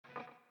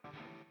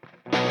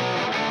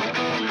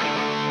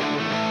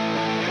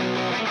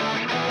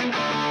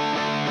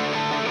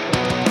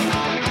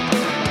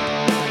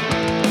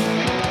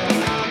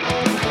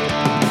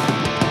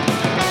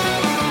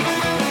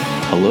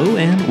Hello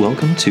and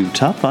welcome to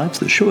Top 5's,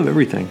 the show of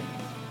everything.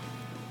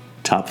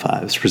 Top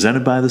 5's,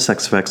 presented by the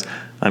Sex Effects.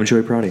 I'm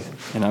Joey Prati.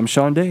 And I'm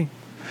Sean Day.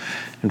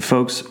 And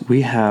folks,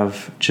 we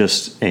have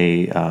just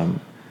a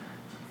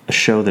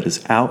show that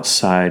is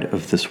outside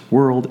of this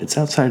world. It's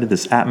outside of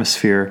this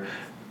atmosphere.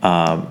 You're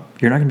not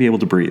going to be able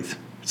to breathe.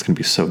 It's going to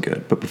be so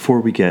good. But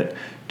before we get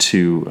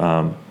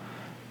to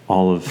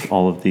all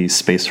of the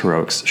space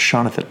heroics,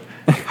 Jonathan,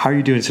 how are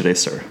you doing today,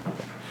 sir?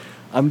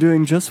 I'm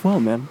doing just well,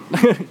 man.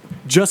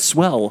 Just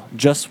swell.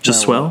 Just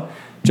swell?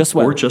 Just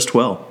well. Or just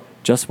well.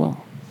 Just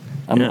well.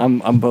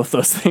 I'm both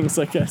those things,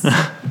 I guess.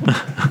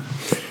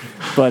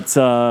 But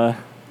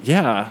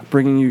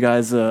bringing you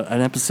guys an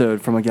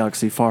episode from a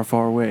galaxy far,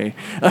 far away.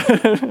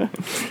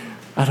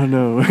 I don't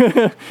know.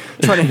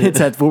 Trying to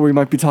hint at what we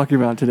might be talking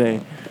about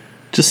today.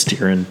 Just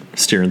steering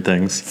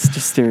things. It's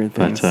just steering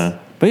things. But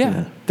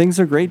yeah, things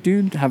are great,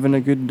 dude. Having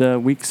a good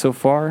week so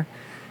far.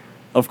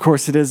 Of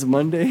course, it is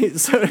Monday,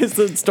 so it's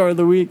the start of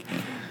the week.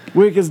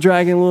 Week is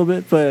dragging a little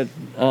bit, but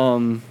I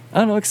don't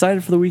know,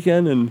 excited for the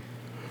weekend. And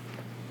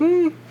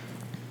it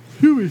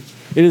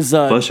is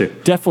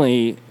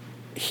definitely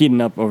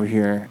heating up over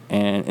here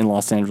and in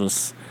Los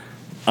Angeles.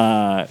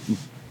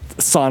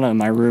 Sauna in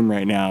my room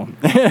right now.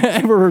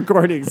 And we're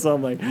recording, so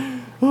I'm like,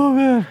 oh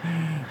man.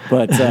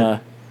 But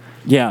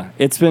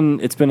it's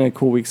been a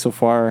cool week so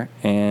far,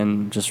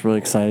 and just really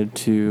excited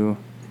to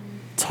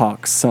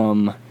talk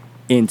some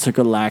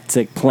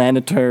intergalactic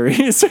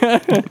planetaries.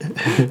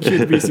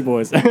 Cute Beastie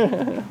Boys.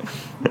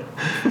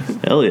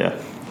 Hell yeah.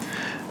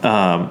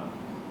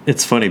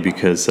 It's funny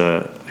because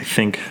I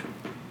think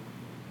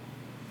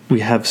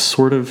we have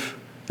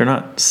they're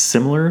not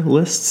similar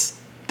lists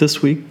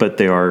this week, but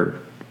they are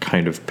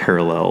kind of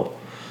parallel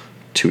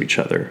to each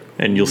other.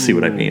 And you'll see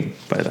what I mean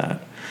by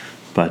that.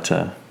 But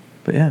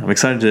yeah, I'm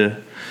excited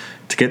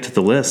to get to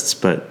the lists,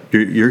 but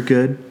you're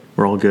good.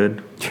 We're all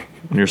good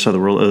on your side of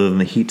the world, other than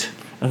the heat.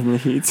 Well,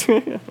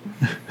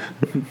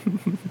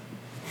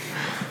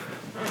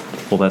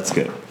 that's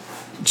good.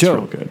 Joe,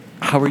 real good.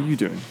 How are you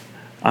doing?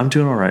 I'm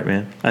doing all right,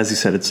 man. As you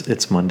said,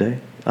 it's Monday.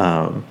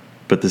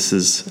 But this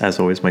is, as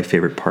always, my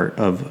favorite part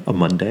of a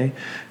Monday.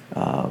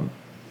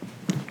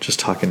 Just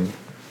talking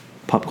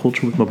pop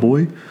culture with my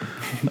boy.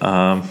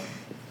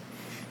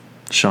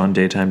 Sean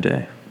Daytime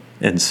Day.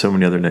 And so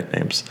many other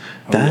nicknames.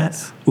 I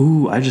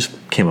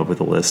just came up with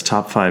a list.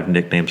 Top 5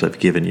 nicknames I've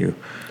given you.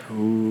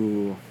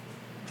 Ooh.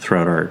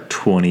 Throughout our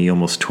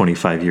almost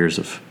 25 years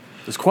of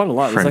There's quite a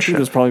lot. I think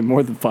there's probably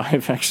more than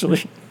 5,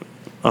 actually.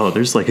 Oh,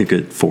 there's like a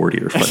good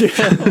 40 or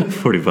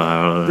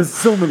 45. There's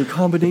so many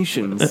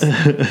combinations.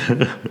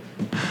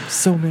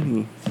 So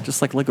many.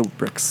 Just like Lego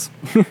bricks.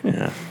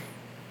 Yeah.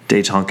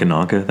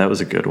 Daytonkanonka, that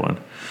was a good one.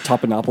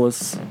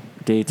 Topanopolis.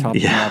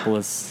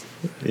 Daytopanopolis.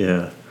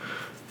 Yeah.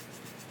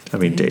 I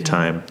mean,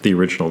 Daytime. The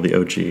original, the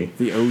OG.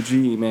 The OG,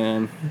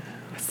 man.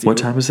 What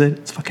time is it?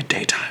 It's fucking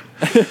daytime.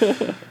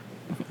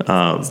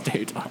 It's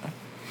daytime.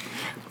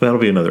 That'll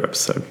be another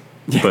episode.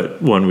 Yeah.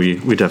 But one we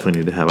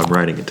definitely need to have. I'm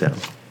writing it down.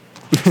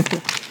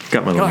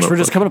 Got my Gosh, we're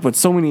just coming up with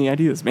so many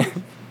ideas,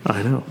 man.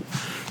 I know.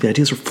 The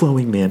ideas are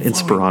flowing, man.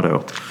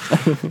 Inspirato.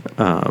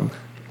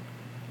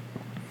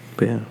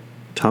 But yeah,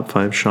 top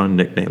 5 Sean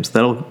nicknames.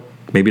 That'll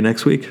maybe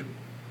next week.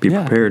 Be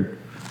prepared.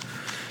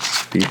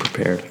 Be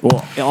prepared.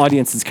 Well, the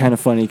audience is kind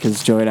of funny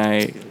because Joey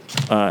and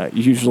I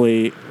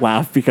usually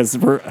laugh because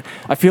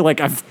I feel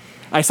like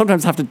I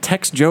sometimes have to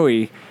text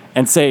Joey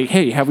and say,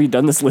 "Hey, have we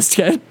done this list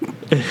yet?"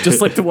 Just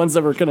like the ones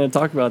that we're going to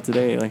talk about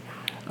today. Like,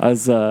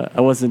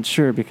 I wasn't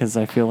sure because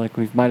I feel like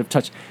we might have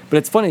touched. But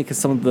it's funny because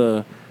some of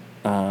the,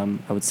 I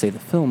would say the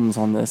films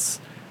on this,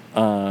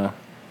 kind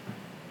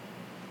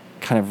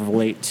of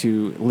relate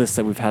to lists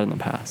that we've had in the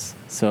past.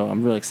 So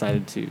I'm really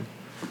excited to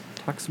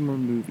talk some more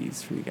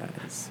movies for you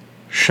guys.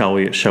 Shall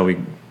we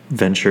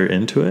venture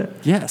into it?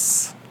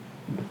 Yes.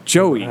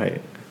 Joey,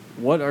 right.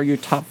 What are your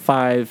top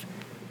 5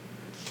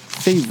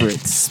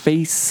 favorite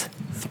space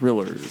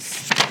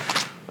thrillers?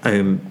 I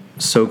am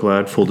so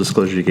glad, full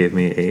disclosure, you gave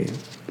me a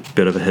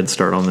bit of a head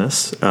start on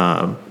this.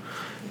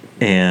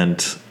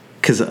 And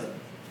because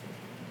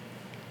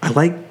I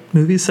like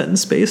movies set in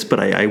space, but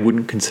I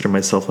wouldn't consider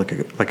myself like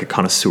a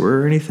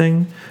connoisseur or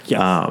anything.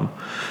 Yeah.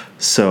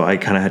 So I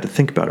kind of had to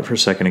think about it for a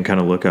second and kind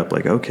of look up,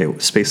 like, okay,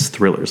 space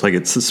thrillers, like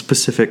it's a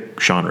specific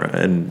genre,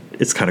 and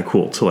it's kind of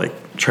cool to like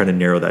try to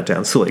narrow that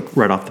down. So like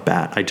right off the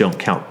bat, I don't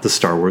count the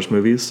Star Wars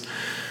movies;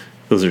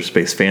 those are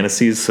space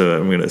fantasies. So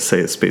I'm going to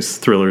say a space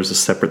thriller is a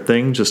separate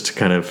thing, just to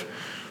kind of,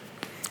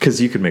 because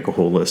you could make a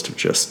whole list of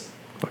just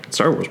fucking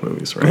Star Wars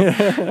movies,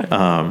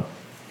 right?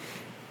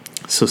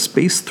 So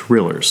space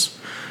thrillers.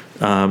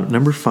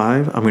 Number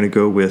 5, I'm going to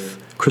go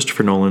with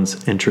Christopher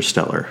Nolan's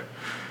Interstellar.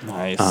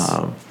 Nice.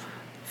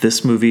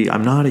 This movie,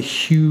 I'm not a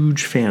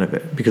huge fan of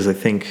it because I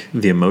think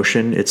the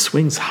emotion, it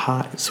swings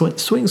high, so it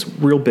swings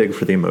real big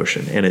for the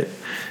emotion, and it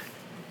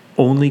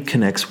only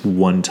connects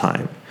one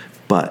time.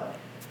 But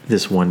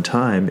this one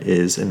time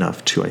is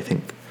enough to, I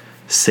think,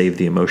 save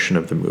the emotion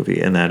of the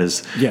movie, and that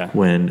is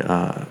when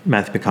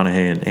Matthew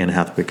McConaughey and Anne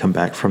Hathaway come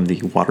back from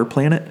the water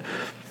planet,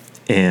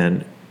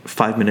 and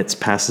 5 minutes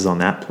passes on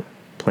that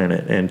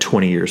planet, and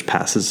 20 years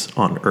passes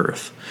on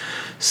Earth.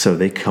 So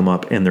they come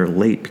up and they're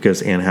late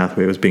because Anne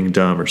Hathaway was being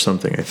dumb or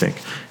something, I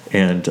think.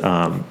 And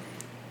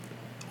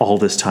all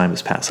this time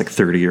has passed, like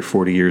 30 or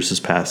 40 years has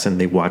passed,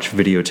 and they watch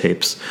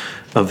videotapes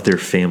of their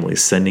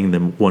families sending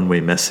them one-way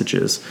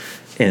messages.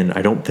 And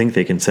I don't think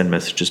they can send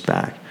messages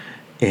back.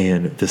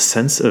 And the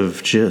sense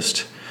of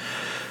just,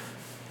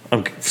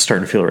 I'm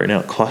starting to feel it right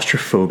now,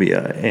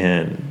 claustrophobia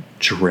and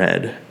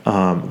dread.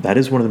 That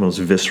is one of the most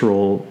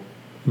visceral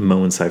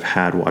moments I've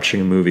had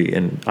watching a movie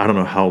in I don't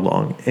know how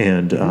long.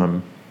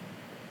 And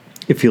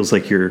it feels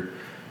like you're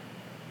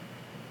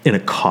in a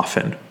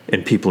coffin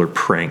and people are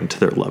praying to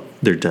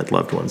their dead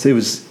loved ones.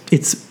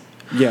 It's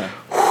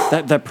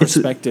that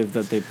perspective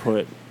that they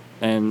put,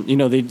 and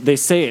they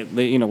say it,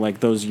 like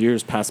those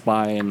years pass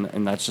by,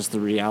 and that's just the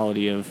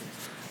reality of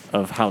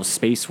how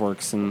space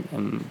works,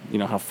 and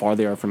how far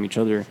they are from each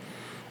other.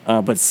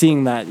 But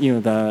seeing that,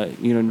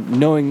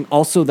 knowing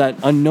also that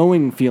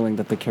unknowing feeling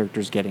that the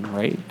character's getting,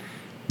 right?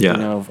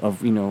 Yeah.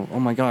 Oh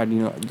my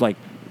God, like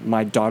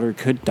my daughter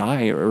could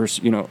die or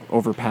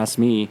overpass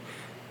me,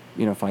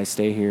 if I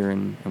stay here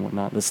and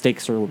whatnot. The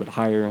stakes are a little bit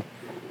higher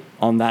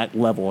on that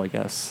level, I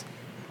guess.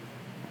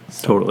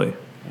 So, totally.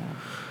 Yeah.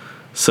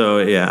 So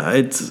yeah,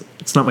 it's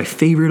not my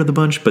favorite of the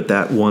bunch, but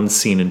that one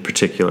scene in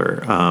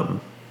particular,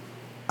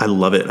 I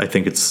love it. I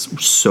think it's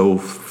so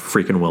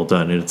freaking well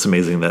done, and it's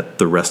amazing that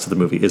the rest of the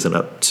movie isn't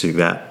up to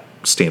that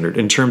standard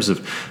in terms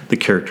of the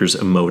characters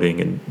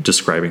emoting and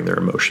describing their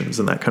emotions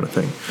and that kind of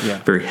thing. Yeah.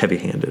 Very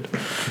heavy-handed.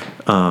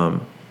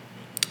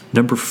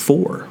 Number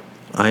 4,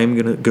 I am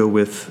going to go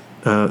with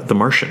The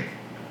Martian.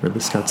 Ridley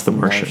Scott's The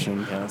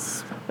Martian.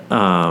 Yes.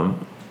 I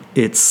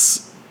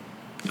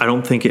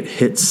don't think it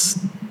hits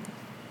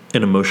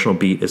an emotional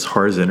beat as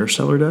hard as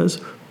Interstellar does,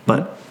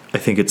 but I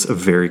think it's a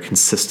very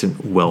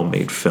consistent,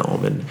 well-made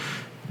film. And,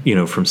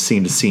 from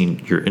scene to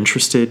scene, you're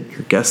interested,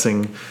 you're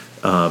guessing,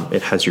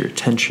 it has your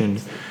attention.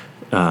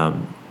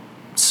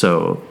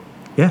 So,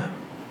 yeah,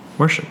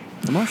 Martian.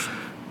 The Martian.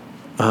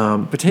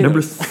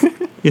 Potatoes.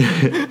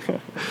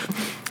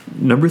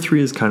 Number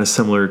 3 is kind of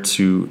similar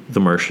to The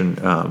Martian,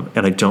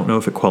 and I don't know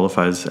if it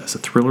qualifies as a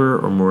thriller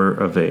or more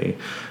of a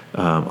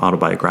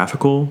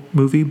autobiographical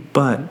movie,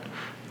 but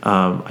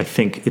I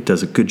think it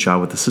does a good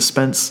job with the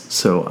suspense,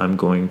 so I'm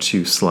going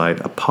to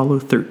slide Apollo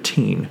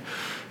 13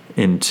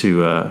 into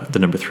the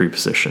number 3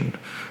 position.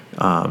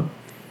 Tom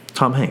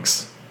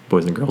Hanks,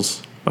 boys and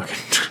girls. Okay.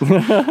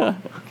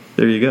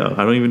 There you go.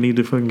 I don't even need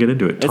to fucking get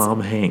into it.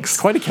 Tom Hanks.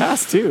 It's quite a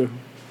cast, too.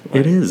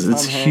 It is.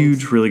 It's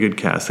huge, really good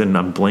cast, and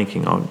I'm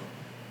blanking on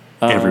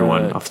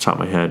everyone off the top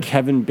of my head.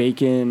 Kevin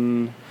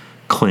Bacon.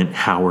 Clint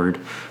Howard.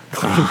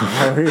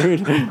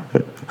 Who's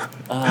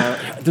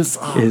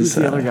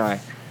the other guy?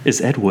 Is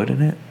Ed Wood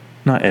in it?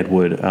 Not Ed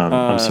Wood.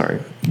 I'm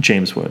sorry.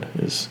 James Wood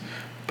is,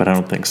 but I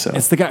don't think so.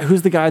 It's the guy.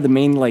 Who's the guy? The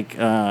main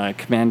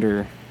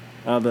commander.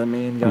 The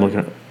main guy. I'm looking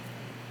at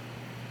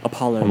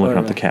Apollo. I'm looking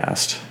up the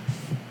cast.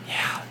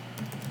 Yeah.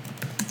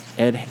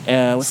 Ed.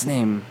 What's his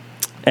name?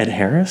 Ed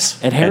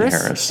Harris. Ed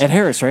Harris. Ed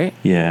Harris, right?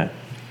 Yeah.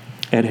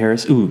 Ed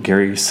Harris. Ooh,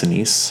 Gary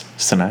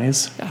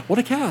Sinise. Yeah. What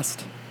a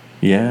cast.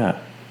 Yeah.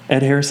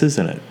 Ed Harris is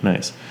in it.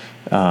 Nice.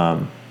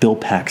 Bill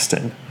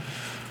Paxton.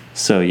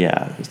 So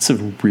yeah, it's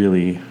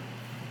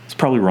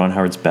probably Ron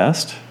Howard's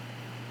best.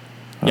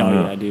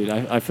 Yeah, dude,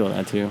 I feel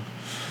that too.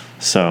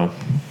 So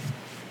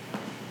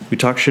we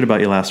talked shit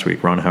about you last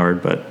week, Ron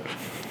Howard, but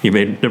you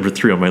made number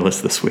 3 on my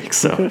list this week,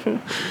 so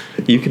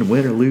you can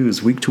win or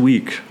lose week to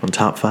week on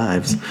top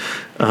 5s.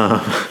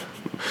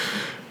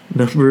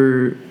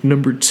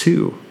 Number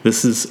 2.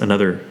 This is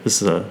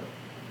a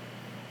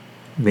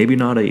maybe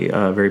not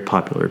a very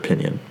popular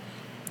opinion,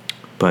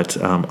 but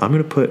I'm going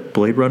to put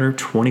Blade Runner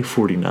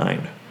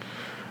 2049.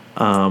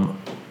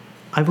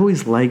 I've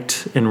always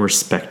liked and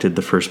respected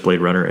the first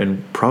Blade Runner,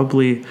 and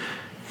probably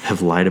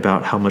have lied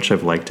about how much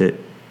I've liked it.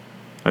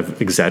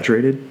 I've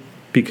exaggerated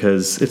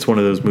because it's one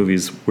of those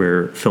movies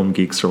where film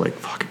geeks are like,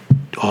 fuck,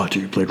 oh,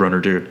 dude, Blade Runner,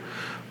 dude.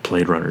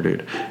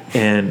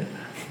 And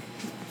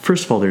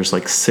first of all, there's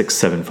like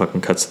 6-7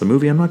 fucking cuts of the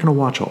movie. I'm not going to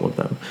watch all of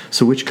them.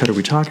 So which cut are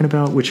we talking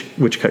about?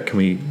 Which cut can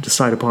we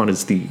decide upon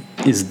is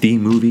the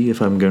movie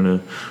if I'm going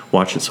to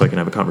watch it so I can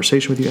have a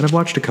conversation with you? And I've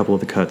watched a couple of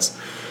the cuts.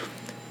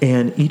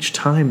 And each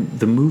time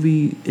the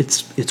movie,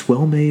 it's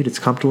well made, it's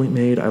competently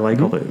made. I like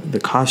all the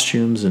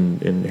costumes,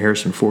 and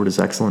Harrison Ford is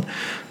excellent.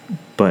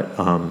 But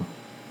I'm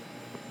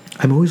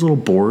always a little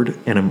bored,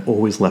 and I'm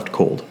always left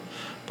cold.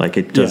 Like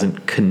it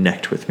doesn't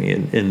connect with me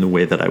in the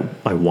way that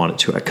I want it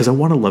to. Because I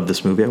want to love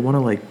this movie. I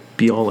want to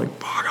be all like,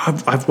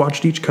 fuck, I've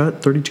watched each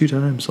cut 32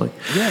 times. Like,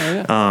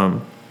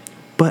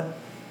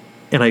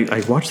 And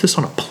I watched this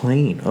on a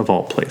plane, of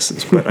all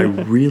places, but I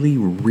really,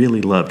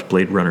 really loved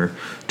Blade Runner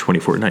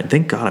 2049.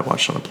 Thank God I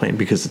watched it on a plane,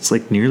 because it's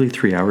like nearly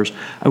 3 hours.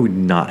 I would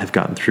not have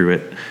gotten through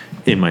it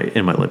in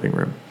my living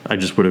room. I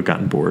just would have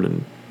gotten bored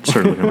and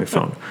started looking at my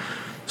phone.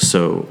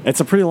 So it's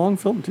a pretty long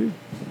film too.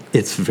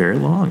 It's very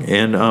long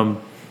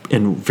and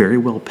very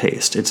well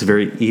paced. It's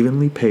very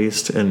evenly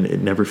paced, and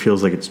it never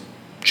feels like it's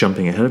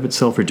jumping ahead of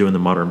itself or doing the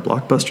modern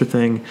blockbuster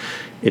thing.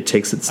 It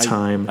takes its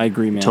time. I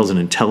agree, man. Tells an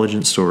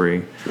intelligent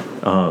story.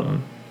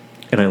 And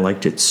I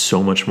liked it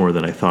so much more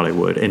than I thought I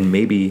would. And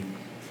maybe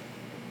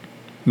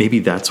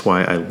that's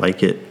why I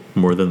like it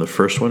more than the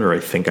first one, or I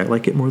think I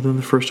like it more than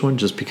the first one,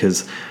 just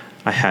because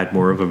I had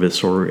more of a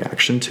visceral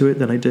reaction to it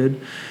than I did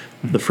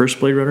the first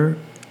Blade Runner.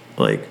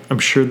 Like, I'm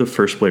sure the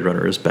first Blade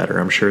Runner is better.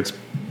 I'm sure it's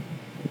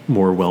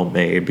more well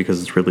made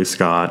because it's Ridley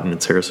Scott and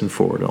it's Harrison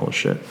Ford and all this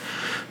shit.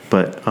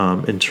 But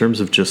in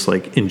terms of just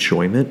like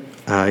enjoyment,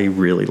 I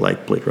really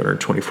like Blade Runner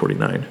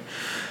 2049. Cool.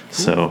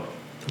 So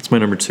that's my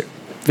number 2.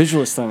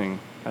 Visually stunning.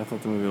 I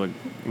thought the movie looked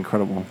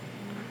incredible.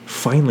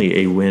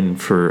 Finally, a win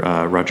for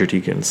Roger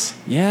Deakins.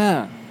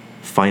 Yeah.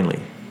 Finally.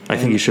 I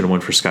think he should have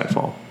won for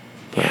Skyfall.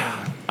 But. Yeah.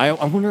 I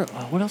wonder,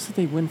 what else did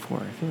they win for?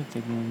 I feel like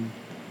they won...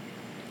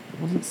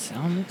 Was it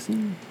sound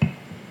mixing?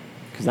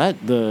 Because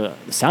the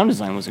sound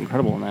design was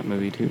incredible in that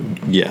movie, too.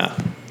 Yeah.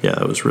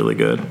 Yeah, it was really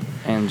good.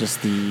 And just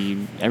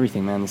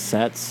everything, man, the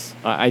sets.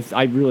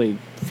 I really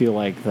feel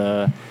like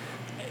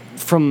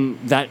from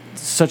that,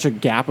 such a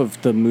gap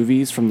of the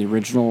movies from the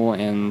original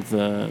and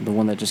the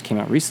one that just came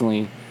out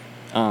recently,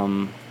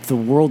 the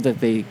world that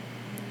they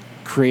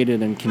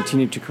created and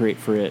continued to create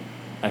for it,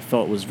 I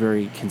felt was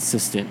very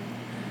consistent.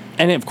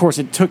 And of course,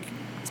 it took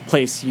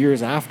place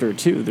years after,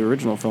 too, the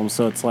original film.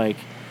 So it's like,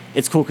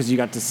 it's cool because you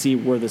got to see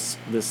where this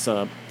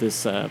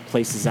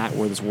place is at,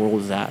 where this world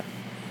is at.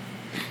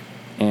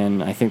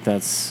 And I think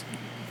that's,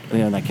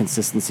 that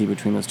consistency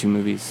between those two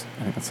movies.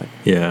 I think that's like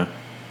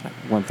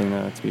one thing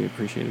to be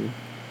appreciated.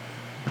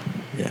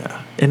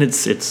 Yeah, and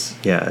it's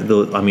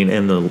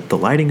the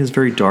lighting is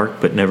very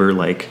dark, but never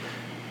like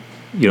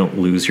you don't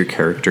lose your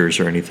characters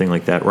or anything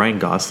like that. Ryan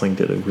Gosling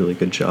did a really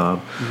good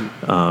job,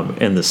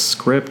 and the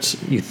script,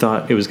 you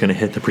thought it was going to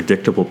hit the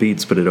predictable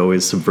beats, but it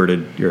always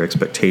subverted your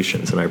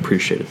expectations, and I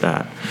appreciated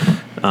that.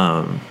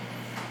 But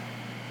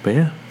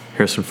yeah,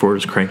 Harrison Ford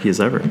is cranky as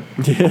ever.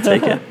 Yeah. I'll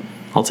take it.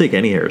 I'll take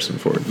any Harrison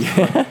Ford.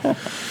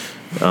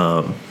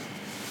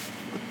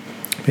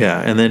 Yeah.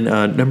 And then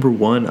number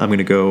 1, I'm going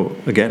to go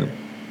again.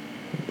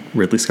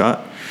 Ridley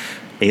Scott,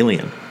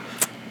 Alien.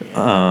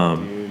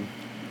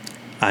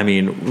 I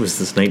mean, was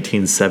this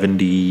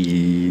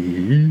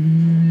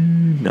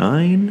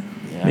 1979?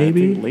 Yeah,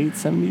 maybe I think late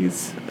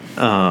 70s.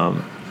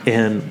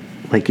 And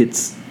like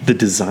it's the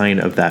design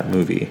of that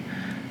movie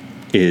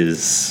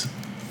is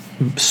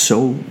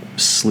so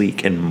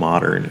sleek and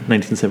modern.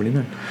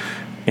 1979,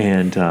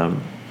 and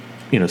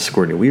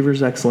Sigourney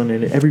Weaver's excellent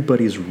in it.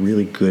 Everybody's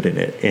really good in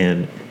it,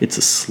 and it's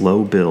a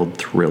slow build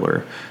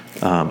thriller.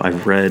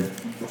 I've read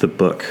the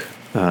book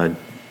of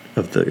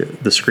the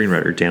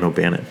screenwriter Dan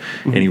O'Bannon,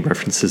 and he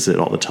references it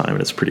all the time,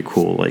 and it's pretty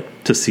cool,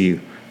 like to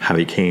see how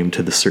he came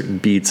to the certain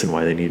beats and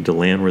why they needed to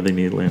land where they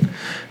needed to land.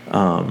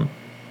 I'm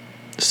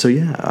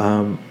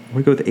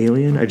gonna go with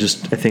Alien. I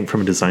think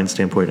from a design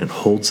standpoint, it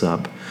holds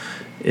up.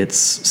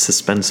 It's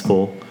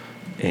suspenseful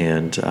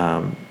and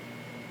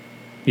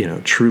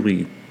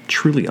truly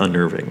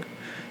unnerving.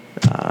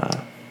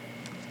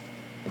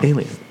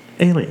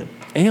 Alien,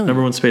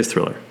 number 1 space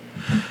thriller.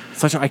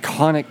 Such an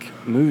iconic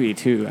movie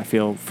too. I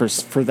feel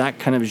for that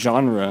kind of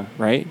genre,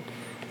 right?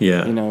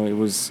 Yeah.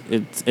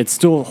 It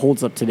still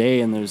holds up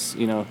today, and there's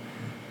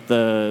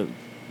they're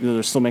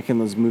still making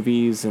those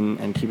movies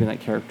and keeping that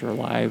character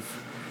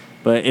alive.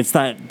 But it's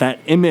that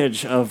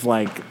image of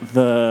like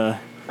the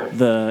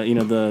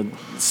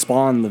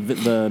spawn,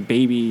 the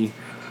baby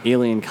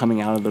alien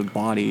coming out of the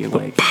body,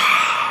 like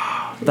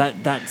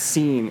that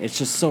scene. It's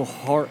just so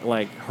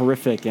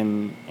horrific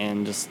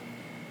and just.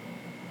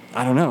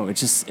 I don't know. It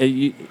just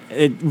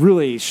it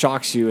really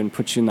shocks you and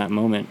puts you in that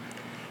moment.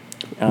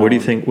 What do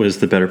you think was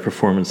the better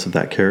performance of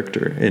that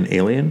character, in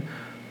Alien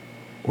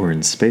or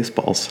in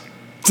Spaceballs?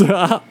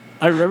 I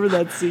remember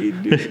that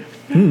scene, dude.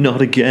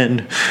 Not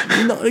again.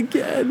 Not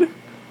again.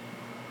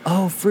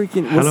 Oh,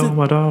 freaking! Hello,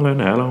 my darling.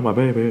 Hello, my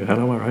baby.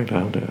 Hello, my right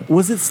hand.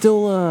 Was it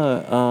still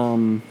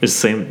It's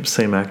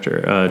same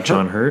actor,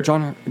 John Hurt.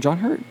 John Hurt. John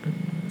Hurt,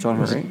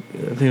 right? I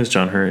think it was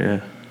John Hurt.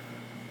 Yeah.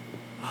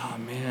 Oh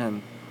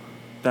man.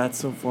 That's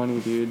so funny,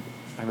 dude.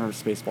 I remember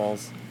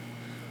Spaceballs.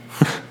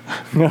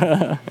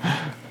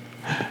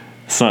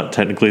 It's not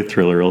technically a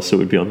thriller, else it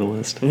would be on the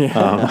list.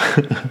 Yeah,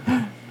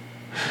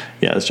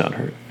 it's John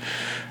Hurt.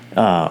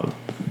 But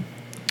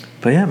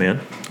yeah, man.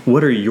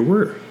 What are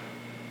your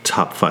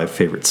top 5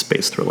 favorite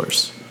space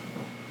thrillers?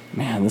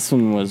 Man, this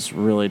one was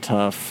really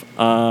tough.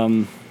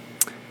 I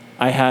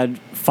had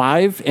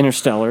 5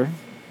 Interstellar,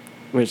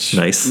 which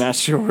nice.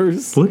 Matched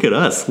yours. Look at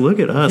us,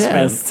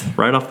 yes. Man.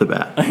 Right off the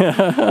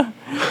bat.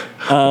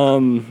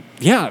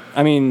 Yeah,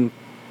 I mean,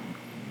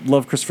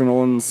 love Christopher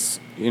Nolan's,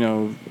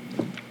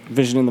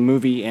 vision in the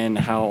movie and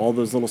how all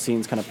those little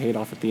scenes kind of paid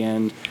off at the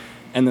end.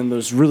 And then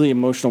those really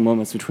emotional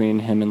moments between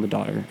him and the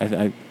daughter.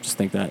 I just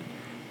think that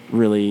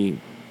really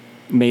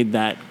made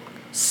that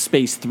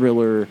space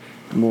thriller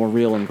more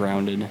real and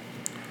grounded.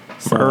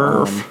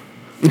 So,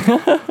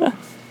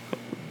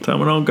 Tell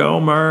me don't go,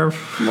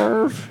 Murph.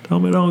 Tell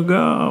me don't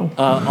go.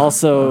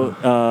 Also,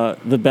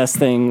 the best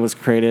thing was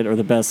created, or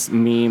the best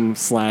meme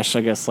 / I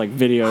guess like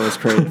video was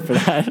created for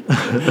that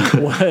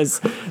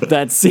was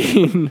that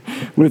scene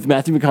with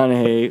Matthew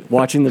McConaughey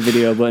watching the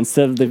video, but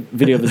instead of the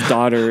video of his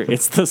daughter,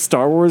 it's the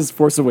Star Wars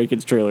Force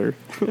Awakens trailer.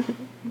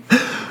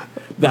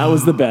 That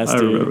was the best,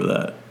 dude. I remember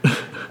that.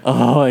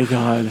 Oh my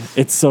god,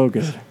 it's so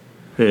good.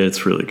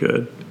 It's really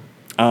good.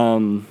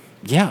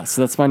 Yeah,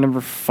 so that's my number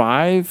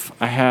 5.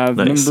 I have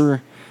Nice.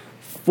 number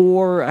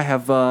 4. I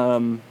have.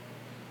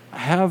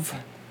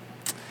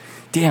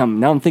 Damn,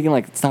 now I'm thinking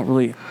like it's not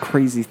really a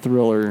crazy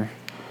thriller.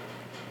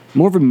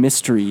 More of a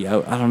mystery.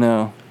 I don't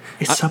know.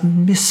 It's a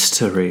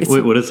mystery.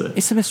 Wait, what is it?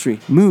 It's a mystery.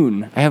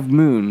 Moon. I have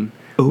Moon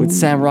with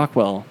Sam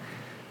Rockwell.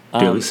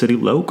 Daly City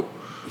Loke?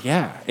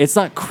 Yeah, it's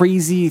not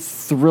crazy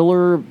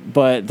thriller,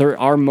 but there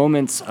are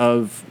moments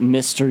of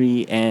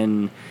mystery,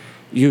 and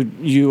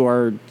you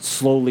are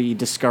slowly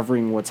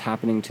discovering what's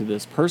happening to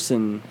this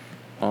person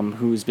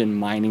who's been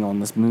mining on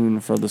this moon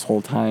for this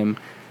whole time.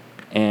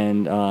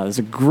 And there's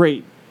a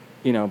great,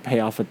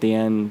 payoff at the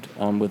end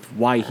with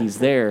why he's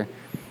there.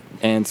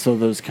 And so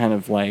those kind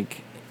of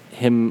like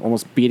him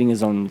almost beating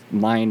his own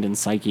mind and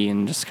psyche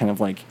and just kind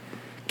of like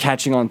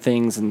catching on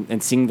things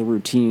and seeing the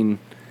routine.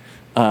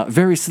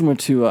 Very similar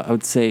to, I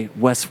would say,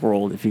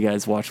 Westworld, if you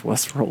guys watch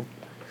Westworld.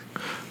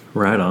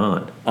 Right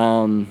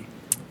on.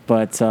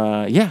 But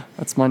yeah,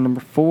 that's my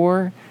number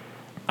 4.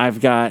 I've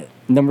got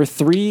number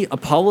 3,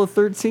 Apollo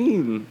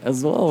 13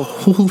 as well.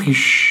 Holy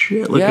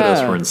shit. Look at us.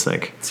 Yeah. We're in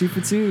sync. 2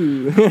 for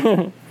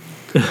 2.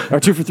 Or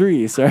 2 for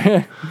 3,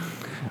 sorry.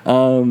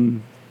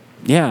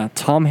 Yeah,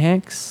 Tom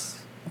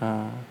Hanks.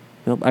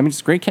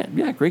 Just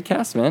great great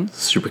cast, man.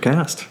 Super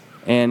cast.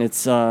 And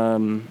it's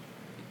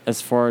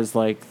as far as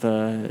like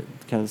the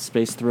kind of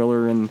space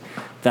thriller and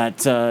that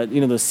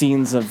the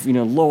scenes of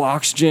low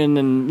oxygen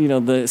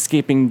and the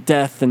escaping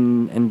death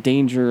and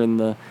danger and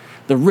the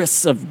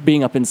risks of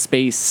being up in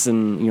space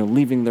and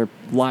leaving their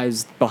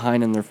lives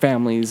behind and their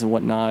families and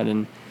whatnot,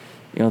 and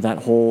that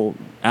whole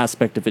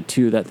aspect of it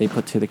too that they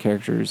put to the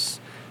characters,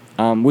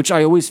 which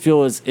I always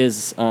feel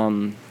is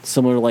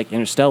similar to like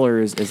Interstellar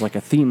is like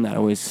a theme that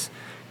always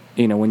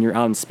when you're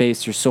out in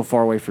space, you're so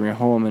far away from your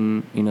home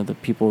and the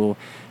people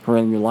who are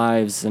in your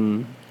lives,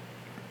 and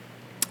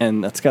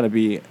that's got to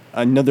be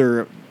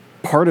another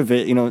part of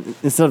it.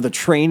 Instead of the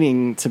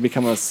training to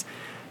become a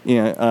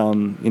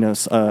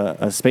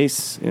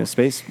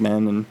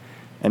spaceman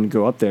and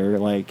go up there,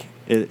 like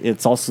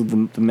it's also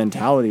the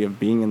mentality of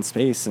being in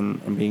space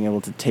and being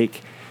able to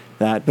take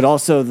that, but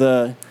also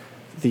the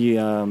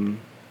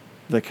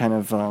kind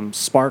of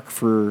spark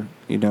for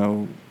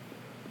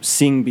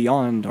seeing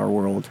beyond our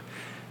world.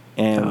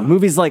 And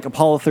movies like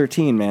Apollo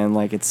 13, man,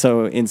 like it's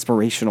so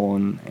inspirational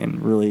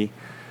and really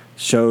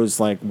shows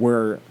like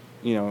where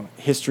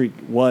history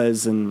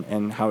was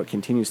and how it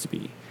continues to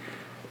be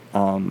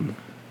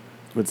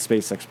with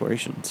space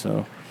exploration.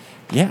 So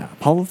yeah,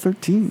 Apollo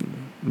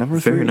 13, number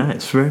 3. Very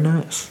nice. Very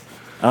nice.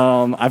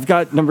 I've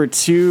got number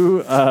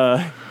 2,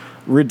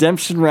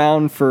 redemption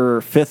round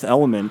for Fifth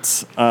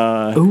Element,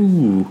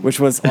 which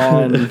was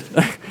on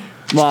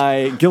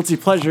my guilty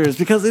pleasures,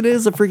 because it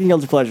is a freaking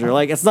guilty pleasure.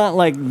 Like, it's not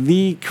like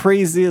the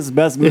craziest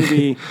best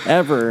movie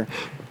ever,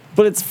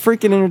 but it's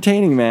freaking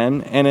entertaining,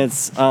 man. And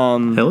it's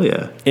hell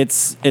yeah.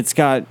 It's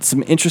got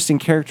some interesting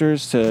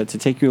characters to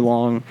take you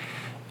along.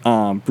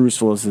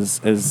 Bruce Willis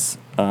is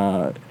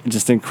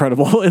just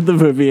incredible in the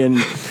movie and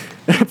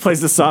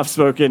plays the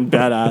soft-spoken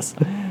badass.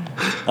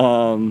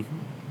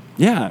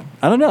 Yeah,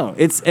 I don't know.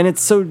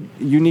 It's so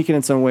unique in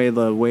its own way,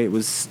 the way it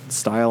was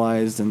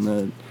stylized and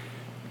the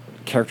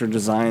character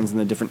designs and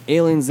the different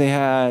aliens they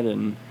had,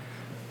 and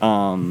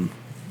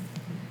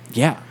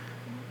yeah,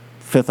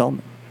 Fifth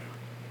Element.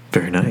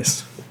 Very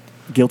nice.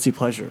 Guilty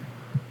pleasure.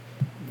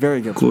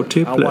 Very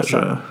guilty. I'll watch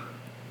that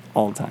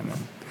all the time, man.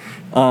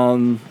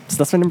 So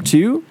that's my number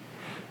 2.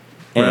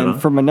 And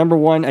Right for my number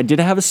 1, I did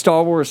have a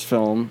Star Wars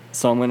film,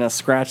 so I'm gonna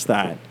scratch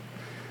that.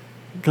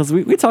 Because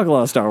we talk a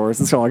lot of Star Wars.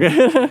 It's all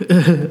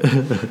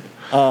good.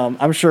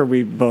 I'm sure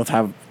we both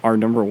have our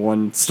number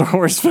 1 Star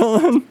Wars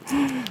film.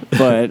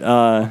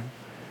 But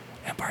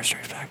Empire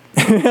Strikes Back.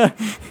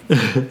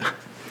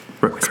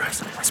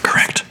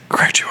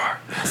 Correct you are.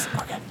 Yes,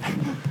 okay.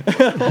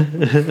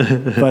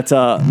 But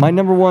my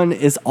number 1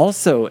 is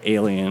also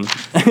Alien.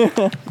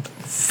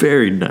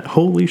 Very nice.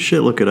 Holy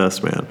shit, look at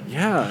us, man.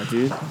 Yeah,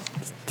 dude.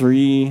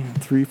 3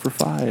 for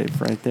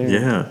 5 right there.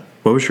 Yeah.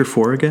 What was your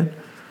 4 again?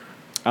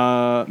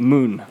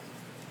 Moon.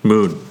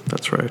 Moon.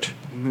 That's right.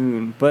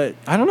 Moon. But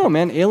I don't know,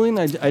 man. Alien,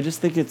 I just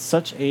think it's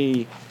such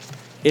a...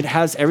 It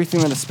has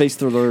everything that a space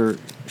thriller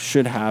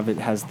should have. It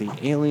has the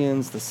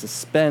aliens, the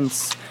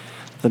suspense,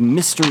 the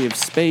mystery of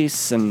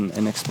space and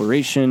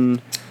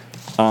exploration,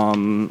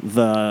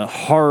 the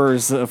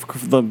horrors of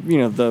the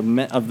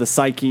of the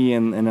psyche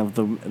and of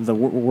the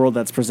world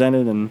that's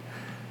presented, and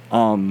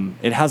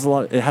it has a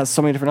lot. It has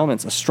so many different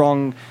elements. A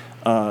strong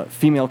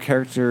female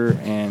character,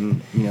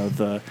 and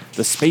the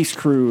space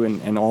crew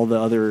and all the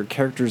other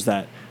characters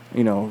that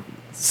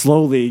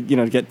slowly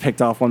get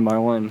picked off one by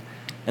one.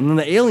 And then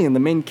the alien, the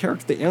main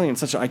character, the alien,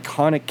 such an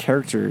iconic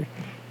character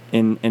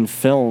in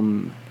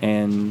film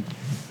and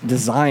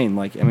design.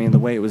 Like, I mean, the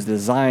way it was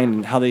designed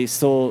and how they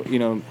still,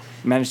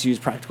 managed to use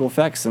practical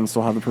effects and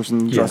still have the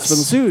person dressed up in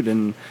the suit.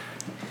 And,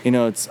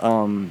 it's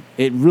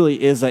it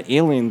really is an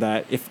alien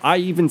that if I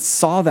even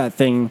saw that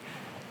thing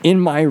in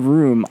my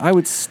room, I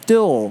would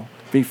still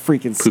be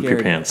freaking scared. Poop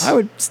your pants. I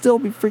would still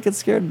be freaking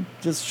scared.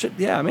 Just shit.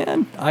 Yeah,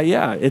 man.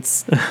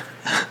 It's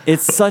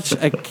such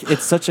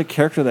a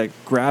character that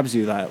grabs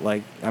you that,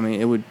 like, I mean,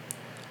 it would,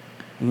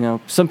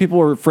 some people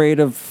are afraid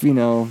of,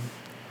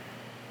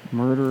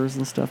 murderers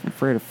and stuff. I'm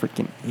afraid of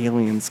freaking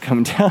aliens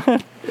coming down.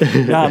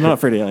 No, I'm not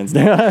afraid of aliens.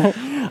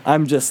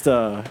 I'm just.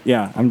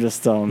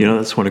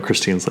 That's one of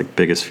Christine's like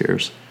biggest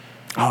fears.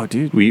 Oh,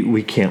 dude.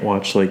 We can't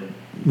watch like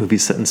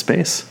movies set in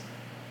space.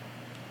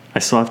 I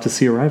still have to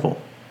see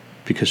Arrival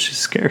because she's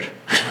scared.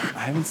 I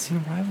haven't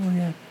seen Arrival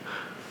yet.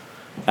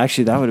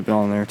 Actually, that would have been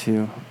on there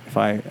too. If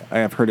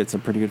I've heard it's a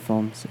pretty good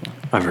film. So.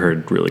 I've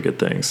heard really good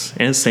things,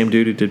 and it's the same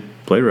dude who did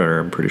Blade Runner.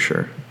 I'm pretty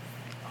sure.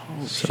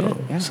 Oh shit!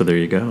 Yeah. So there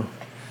you go.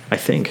 I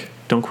think.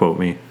 Don't quote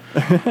me.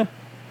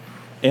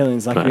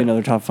 Aliens. That could be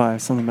another top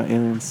 5. Something about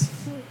aliens.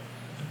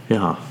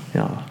 Yeah.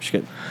 We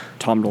should get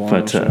Tom DeLonge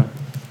on the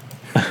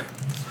show.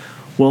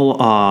 Well,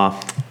 I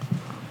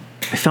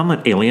found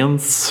that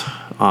aliens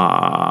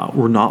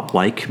were not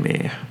like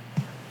me,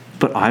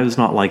 but I was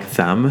not like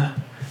them.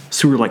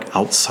 So we were like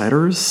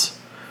outsiders,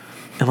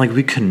 and like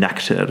we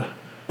connected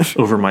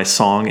over my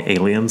song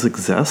 "Aliens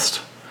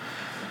Exist."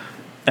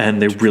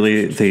 And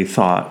they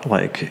thought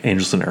like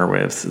Angels and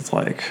Airwaves. It's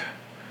like,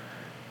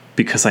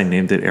 because I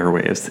named it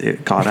Airwaves,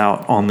 it got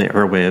out on the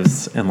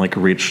airwaves and like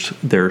reached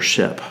their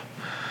ship.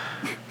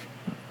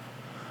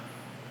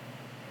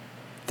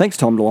 Thanks,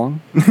 Tom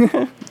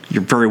DeLonge.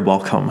 You're very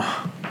welcome.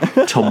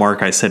 Tell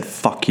Mark I said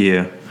fuck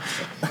you.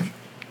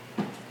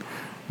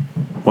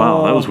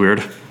 Wow, that was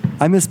weird.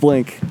 I miss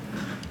Blink.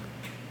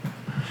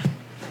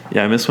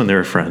 Yeah, I miss when they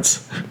were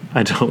friends.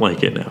 I don't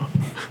like it now.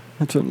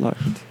 I don't like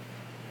it.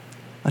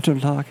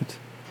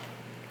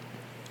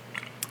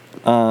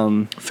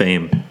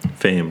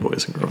 Fame,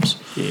 boys and girls.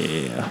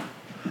 Yeah.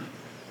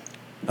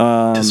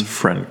 Just a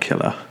friend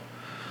killer.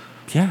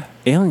 Yeah,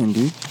 Alien,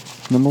 dude.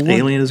 Number 1.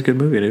 Alien is a good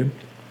movie, dude.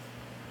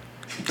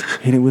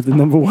 Hit it with the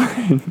number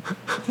 1.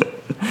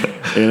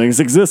 Aliens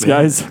exist,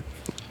 guys.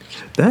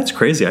 That's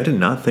crazy. I did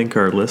not think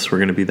our lists were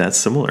going to be that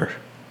similar.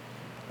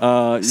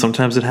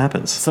 Sometimes it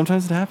happens.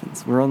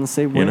 We're on the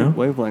same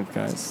wavelength,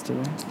 guys,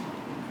 today.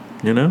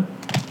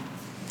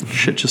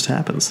 Shit just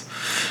happens.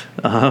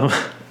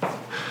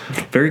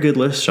 Very good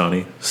list,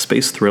 Johnny.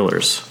 Space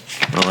thrillers.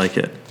 I like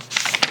it.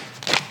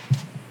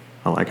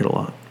 I like it a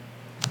lot.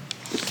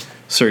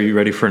 So are you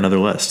ready for another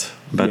list?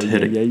 About to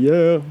hit it.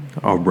 Yeah.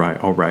 All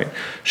right.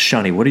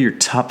 Shawnee, what are your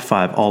top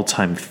 5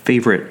 all-time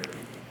favorite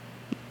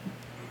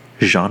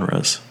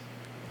genres?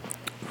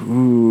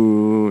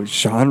 Ooh,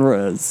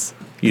 genres.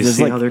 You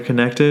see how they're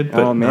connected,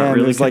 but not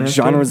really there's connected? like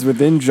genres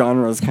within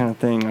genres kind of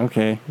thing.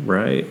 Okay.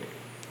 Right.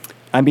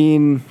 I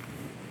mean,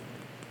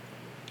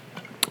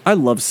 I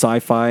love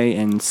sci-fi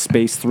and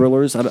space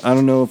thrillers. I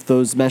don't know if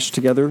those mesh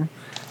together,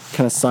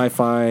 kind of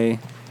sci-fi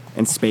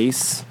and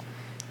space.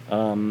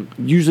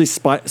 Usually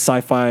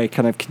sci-fi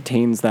kind of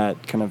contains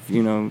that kind of,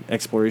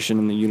 exploration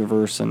in the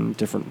universe and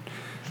different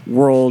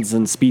worlds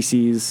and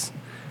species.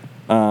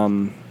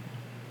 And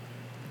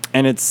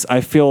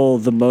I feel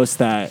the most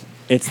that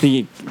it's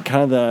the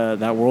kind of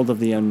that world of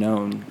the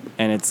unknown.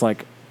 And it's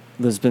like,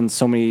 there's been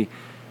so many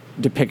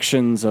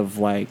depictions of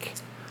like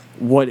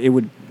what it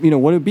would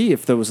be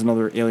if there was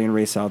another alien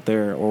race out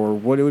there, or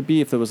what it would be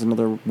if there was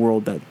another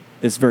world that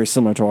is very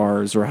similar to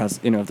ours, or has,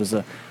 if there's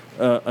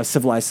a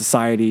civilized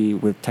society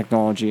with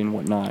technology and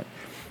whatnot.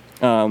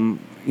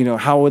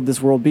 How would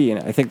this world be?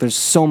 And I think there's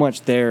so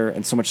much there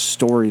and so much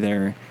story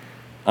there.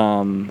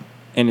 And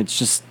it's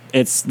just,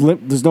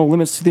 there's no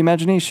limits to the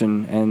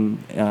imagination,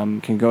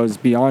 and can go as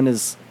beyond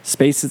as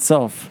space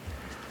itself.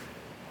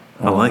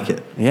 I like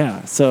it.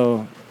 Yeah.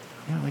 So,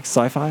 like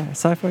sci-fi,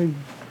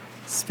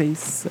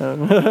 space.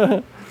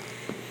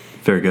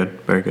 Very good.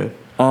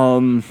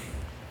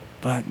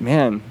 But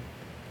man,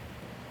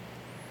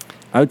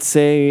 I would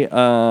say,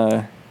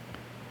 I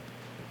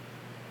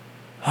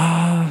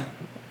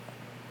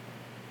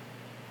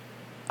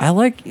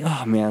like.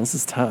 Oh man, this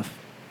is tough.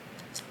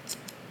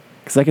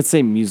 Because I could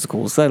say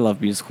musicals. I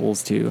love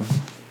musicals too.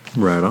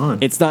 Right on.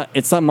 It's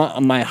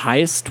not my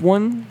highest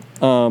one.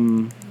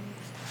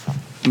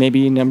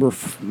 Maybe number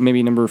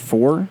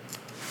 4.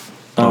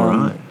 All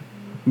right.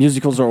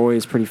 Musicals are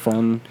always pretty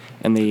fun,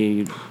 and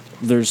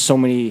there's so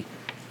many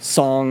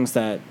songs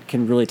that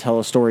can really tell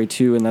a story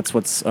too, and that's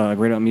what's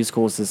great about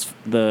musicals is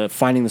the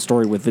finding the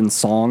story within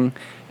song,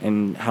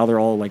 and how they're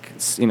all like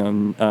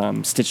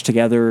stitched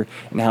together,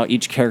 and how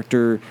each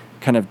character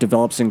kind of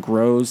develops and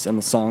grows, and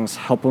the songs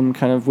help them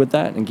kind of with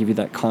that and give you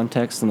that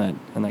context and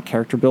that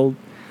character build.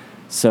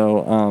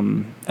 So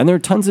and there are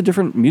tons of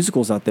different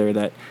musicals out there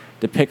that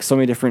depict so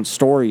many different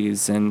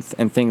stories and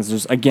things.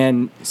 There's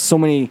again so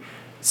many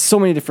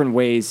different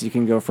ways you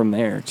can go from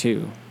there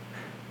too.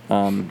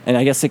 And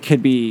I guess it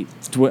could be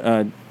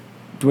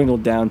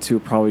dwindled down to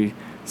probably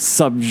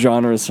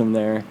subgenres from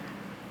there.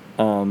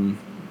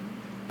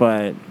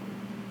 But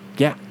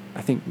yeah,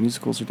 I think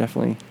musicals are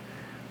definitely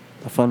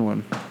a fun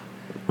one.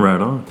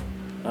 Right on.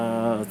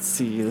 Let's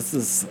see. This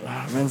is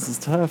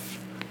tough.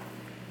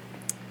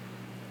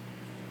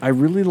 I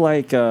really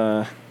like.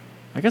 I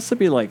guess it'd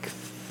be like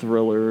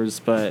thrillers,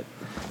 but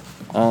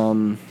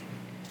I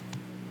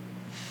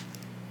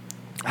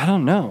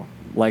don't know.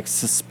 Like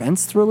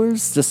suspense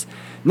thrillers, just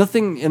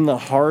nothing in the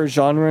horror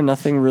genre.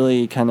 Nothing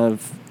really kind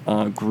of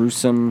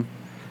gruesome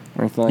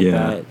or anything like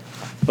that.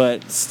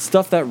 But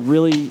stuff that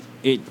really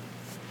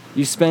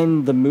you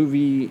spend the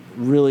movie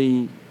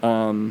really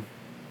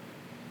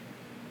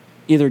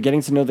either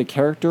getting to know the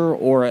character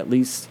or at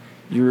least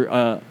you're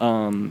a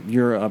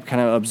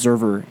kind of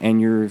observer and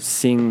you're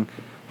seeing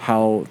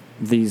how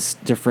these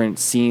different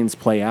scenes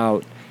play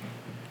out.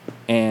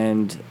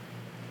 And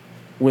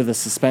with a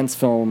suspense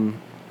film,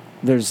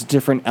 there's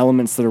different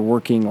elements that are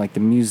working, like the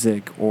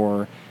music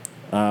or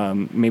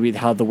maybe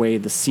how the way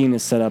the scene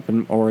is set up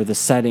or the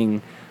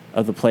setting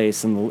of the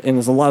place. And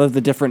there's a lot of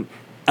the different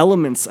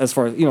elements as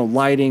far as,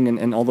 lighting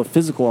and all the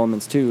physical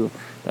elements too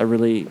that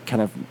really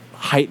kind of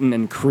heighten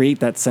and create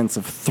that sense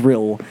of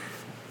thrill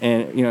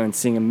and, in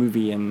seeing a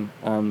movie. And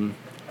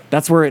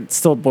that's where it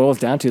still boils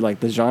down to,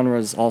 like the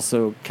genres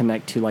also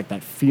connect to like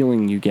that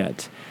feeling you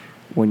get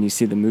when you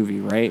see the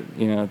movie, right?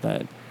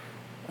 That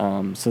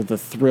so the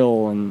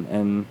thrill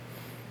and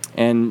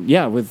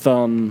yeah, with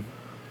kind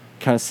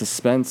of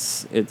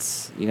suspense,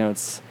 it's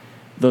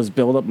those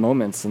build-up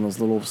moments and those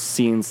little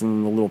scenes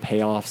and the little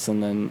payoffs,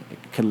 and then it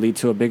could lead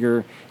to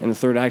in the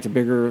third act, a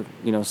bigger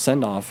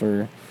send-off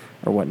or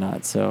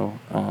whatnot. So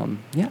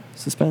yeah,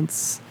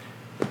 suspense.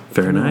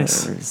 Very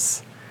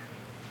nice.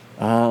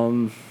 How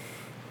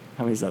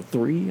many is that?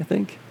 3, I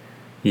think.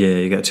 Yeah,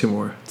 you got 2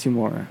 more. 2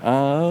 more.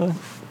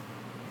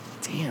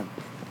 Damn.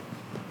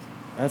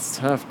 That's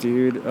tough,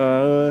 dude.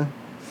 Oh,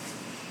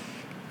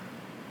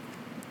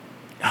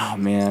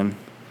 man.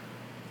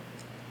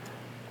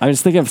 I'm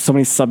just thinking of so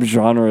many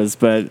subgenres,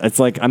 but it's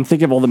like I'm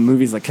thinking of all the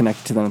movies that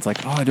connect to them. It's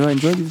like, oh, do I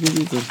enjoy these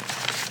movies?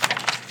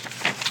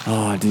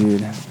 Oh,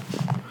 dude.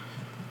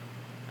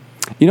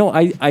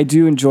 I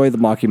do enjoy the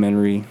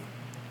mockumentary.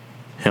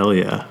 Hell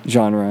yeah.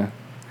 Genre.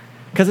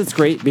 Because it's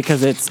great,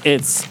 because it's how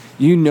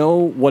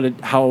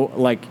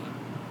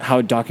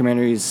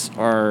documentaries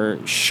are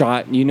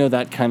shot.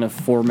 That kind of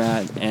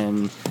format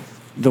and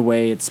the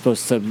way it's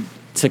supposed to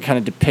kind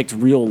of depict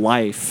real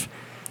life.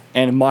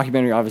 And a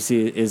mockumentary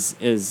obviously is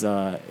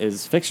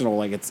fictional.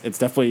 Like it's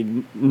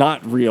definitely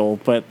not real,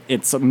 but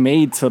it's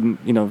made to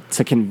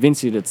to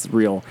convince you that it's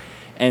real.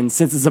 And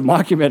since it's a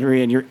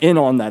mockumentary and you're in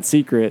on that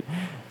secret,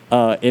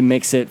 it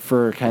makes it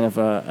for kind of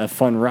a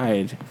fun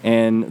ride.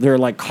 And they're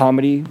like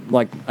comedy,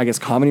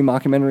 comedy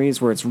mockumentaries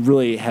where it's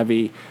really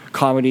heavy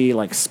comedy,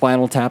 like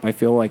Spinal Tap, I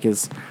feel like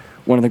is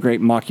one of the great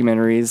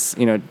mockumentaries.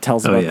 It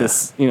tells about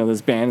this,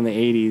 this band in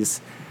the 80s,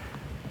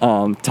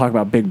 talking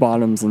about big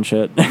bottoms and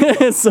shit.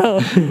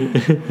 So,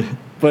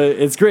 but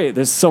it's great.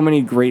 There's so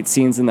many great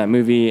scenes in that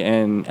movie.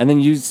 And then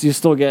you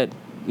still get,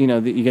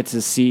 you get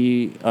to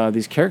see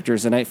these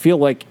characters. And I feel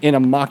like in a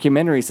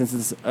mockumentary,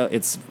 since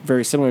it's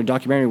very similar to a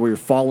documentary where you're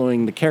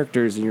following the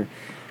characters and you're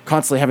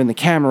constantly having the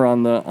camera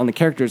on the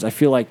characters, I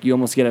feel like you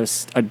almost get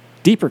a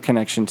deeper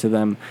connection to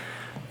them,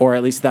 or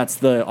at least that's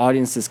the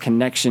audience's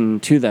connection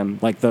to them.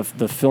 Like the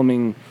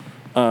filming,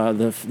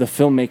 the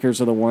filmmakers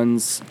are the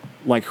ones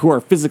like who are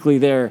physically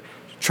there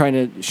trying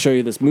to show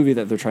you this movie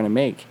that they're trying to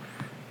make.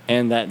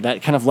 And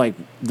that kind of like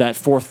that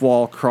fourth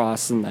wall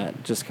cross and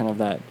that just kind of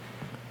that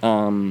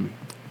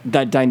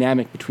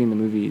dynamic between the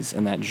movies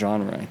and that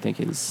genre, I think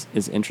is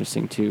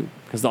interesting too,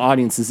 because the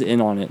audience is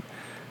in on it.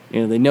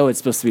 They know it's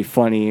supposed to be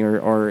funny,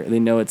 or they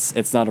know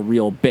it's not a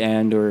real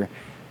band, or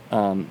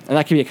and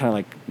that can be a kind of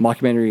like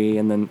mockumentary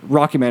and then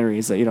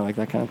rockumentaries, like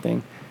that kind of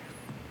thing.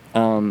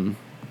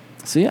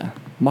 So yeah,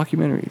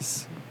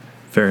 mockumentaries.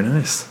 Very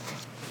nice.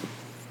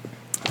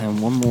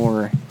 And one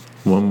more.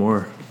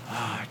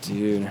 Oh,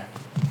 dude.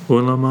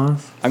 Una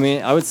más? I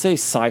mean, I would say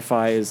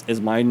sci-fi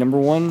is my number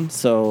one.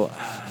 So,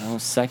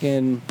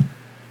 second.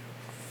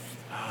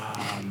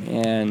 Oh,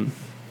 man.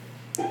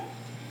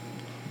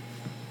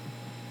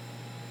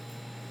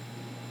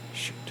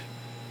 Shoot.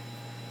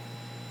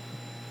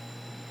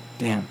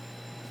 Damn.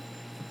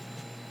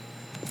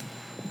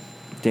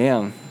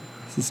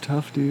 This is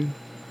tough, dude.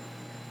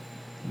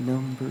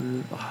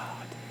 Number. Oh,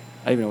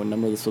 I don't even know what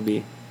number this will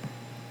be.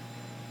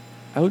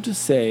 I would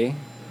just say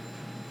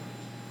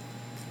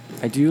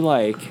I do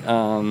like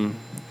damn,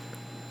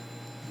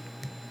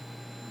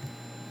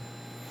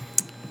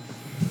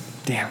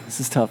 this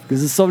is tough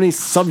because there's so many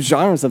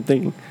subgenres I'm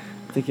thinking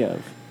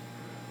of.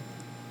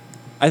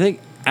 I think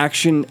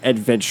action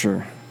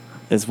adventure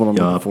is what I'm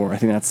looking for.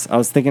 I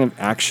was thinking of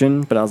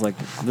action, but I was like,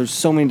 there's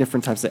so many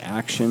different types of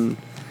action.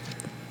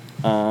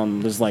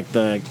 There's like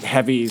the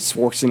heavy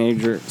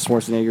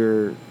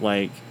Schwarzenegger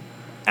like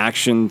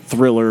action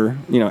thriller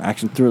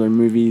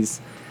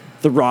movies.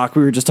 The Rock,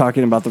 we were just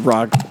talking about The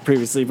Rock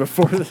previously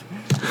before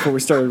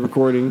we started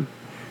recording.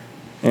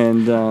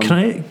 And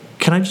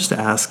Can I just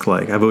ask,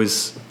 like, I've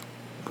always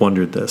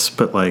wondered this,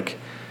 but like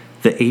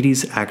the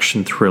 80s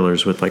action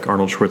thrillers with like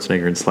Arnold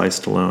Schwarzenegger and Sly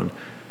Stallone,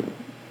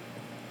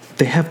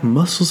 they have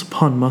muscles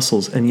upon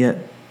muscles, and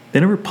yet they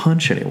never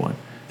punch anyone.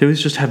 They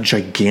always just have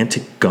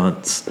gigantic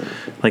guns.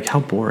 Like,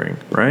 how boring,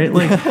 right?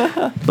 Like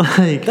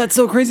that's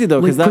so crazy though,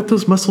 because put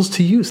those muscles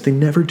to use. They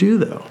never do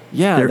though.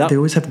 Yeah, they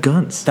always have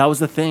guns. That was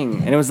the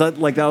thing, and it was that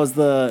was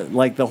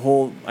the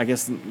whole, I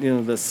guess,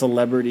 the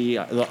celebrity,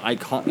 the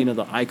icon,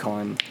 the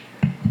icon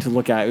to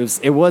look at.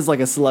 It was like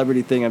a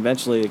celebrity thing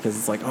eventually, because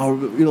it's like, oh,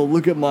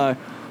 look at my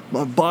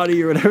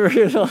body or whatever,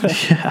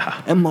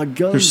 Yeah, and my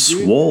guns. They're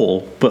dude.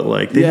 swole, but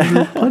like they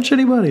didn't punch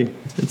anybody.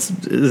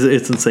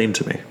 It's insane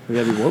to me. You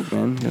gotta be woke,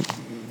 man.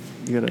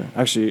 You gotta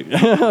actually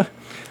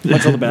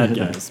punch all the bad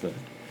guys, but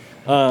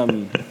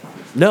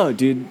no,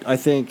 dude. I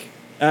think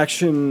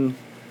action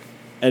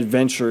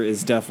adventure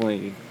is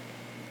definitely.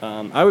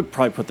 I would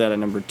probably put that at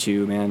number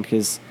 2, man,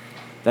 because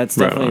that's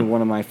definitely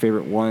one of my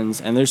favorite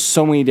ones. And there's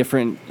so many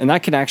different, and I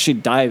can actually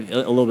dive a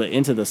little bit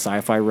into the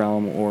sci-fi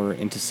realm or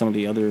into some of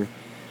the other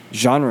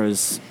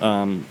genres,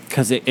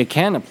 because it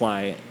can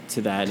apply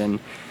to that. And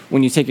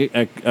when you take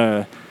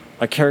a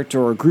character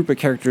or a group of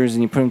characters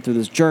and you put them through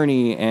this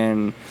journey,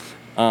 and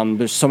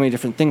there's so many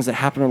different things that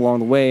happen along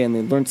the way, and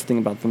they learn something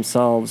about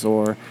themselves,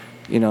 or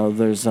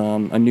there's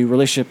a new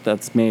relationship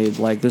that's made.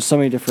 Like, there's so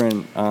many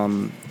different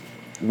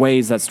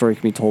ways that story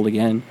can be told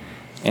again.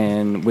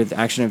 And with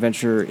action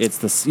adventure,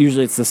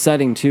 usually it's the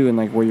setting too, and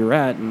like where you're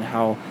at and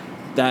how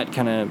that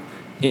kind of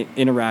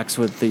interacts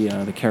with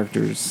the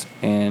characters.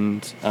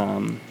 And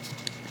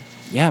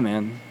yeah,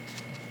 man,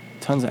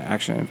 tons of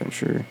action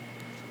adventure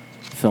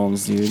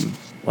films, dude.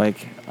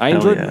 Like, I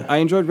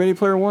enjoyed Ready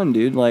Player One,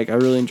 dude. Like, I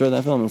really enjoyed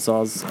that film, and so I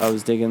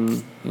was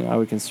digging. I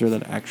would consider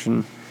that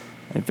action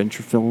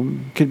adventure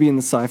film. Could be in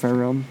the sci-fi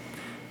realm,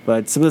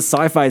 but some of the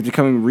sci-fi is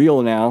becoming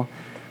real now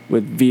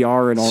with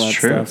VR and all that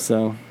stuff.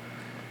 So,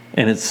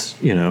 and it's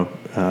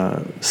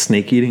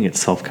snake eating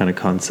itself kind of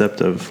concept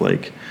of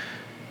like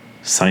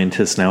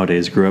scientists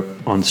nowadays grew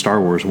up on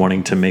Star Wars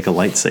wanting to make a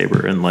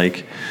lightsaber, and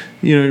like,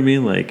 you know what I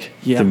mean? Like,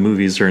 the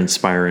movies are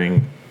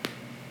inspiring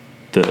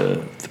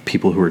the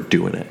people who are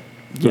doing it,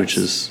 which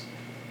is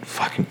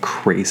fucking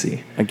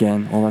crazy.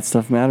 Again, all that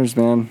stuff matters,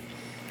 man.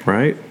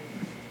 Right?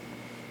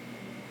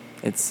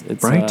 It's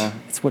right.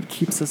 It's what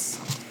keeps us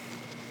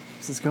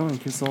going,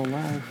 keeps us all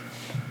alive.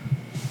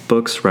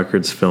 Books,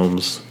 records,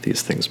 films,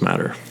 these things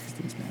matter. These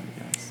things matter,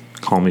 guys.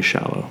 Call me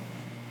shallow.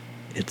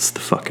 It's the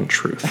fucking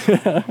truth.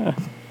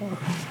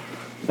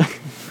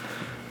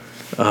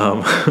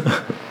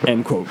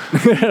 End quote.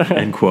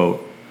 End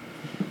quote.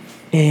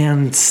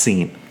 And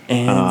scene.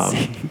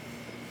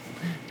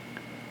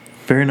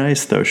 Very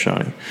nice, though,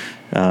 Shawnee.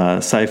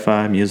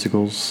 Sci-fi,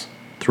 musicals,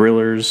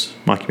 thrillers,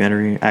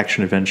 mockumentary,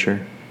 action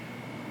adventure.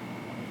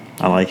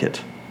 I like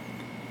it.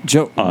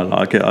 Joe. I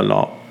like it a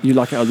lot. You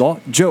like it a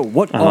lot? Joe,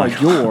 what are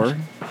your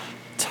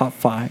top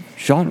 5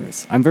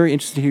 genres? I'm very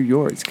interested to hear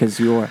yours, because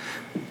you're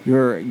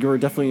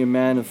definitely a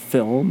man of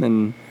film,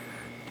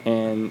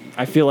 and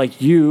I feel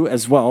like you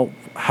as well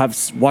have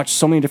watched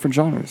so many different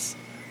genres.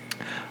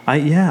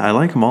 I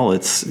like them all.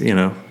 It's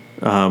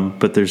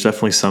but there's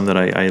definitely some that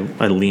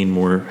I lean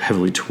more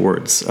heavily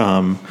towards.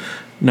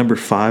 Number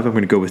 5, I'm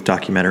going to go with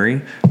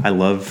documentary. I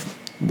love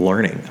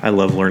learning. I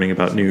love learning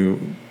about new,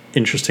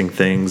 interesting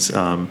things,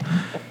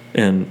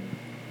 and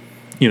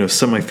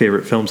some of my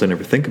favorite films, I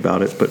never think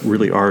about it, but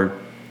really are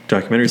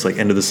documentaries like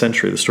End of the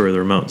Century, The Story of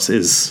the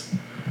Ramones,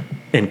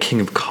 and King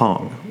of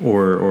Kong,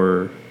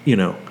 or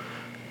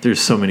there's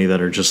so many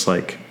that are just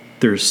like,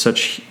 there's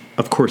such,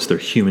 of course they're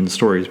human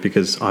stories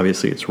because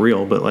obviously it's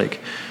real, but like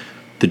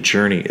the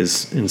journey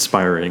is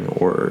inspiring,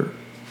 or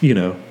I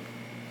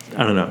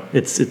don't know,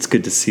 it's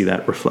good to see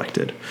that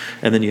reflected.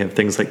 And then you have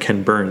things like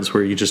Ken Burns,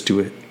 where you just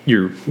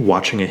you're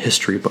watching a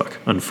history book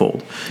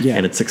unfold,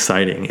 and it's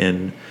exciting,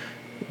 and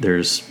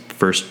there's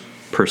first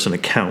person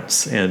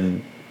accounts,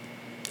 and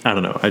I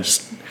don't know,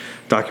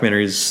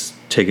 documentaries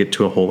take it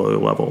to a whole other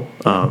level.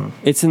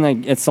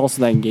 It's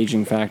also that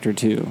engaging factor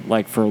too,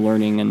 like for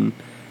learning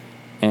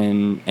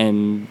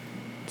and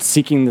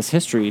seeking this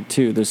history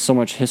too. There's so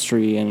much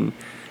history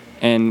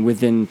and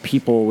within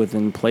people,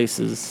 within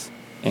places,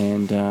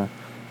 and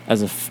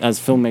as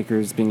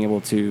filmmakers being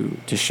able to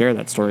share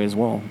that story as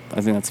well.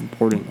 I think that's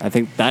important. I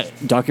think that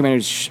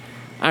documentaries.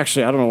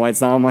 Actually, I don't know why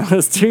it's not on my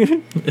list,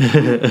 dude.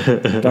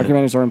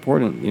 Documentaries are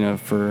important,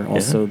 for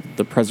also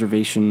the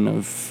preservation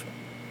of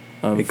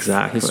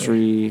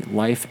history,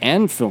 life,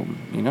 and film,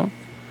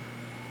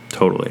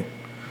 Totally.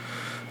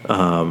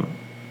 But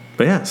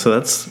yeah, so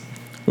that's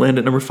land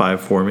at number 5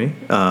 for me.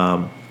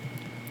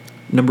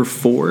 Number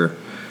 4,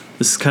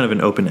 this is kind of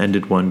an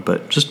open-ended one,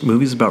 but just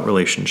movies about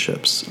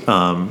relationships.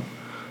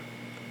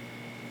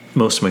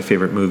 Most of my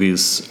favorite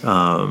movies,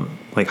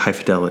 like High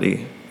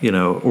Fidelity,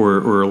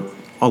 or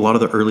a lot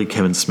of the early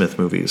Kevin Smith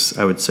movies,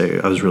 I would say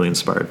I was really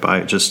inspired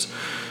by. Just,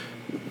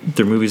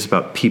 they're movies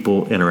about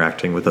people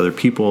interacting with other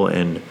people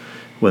and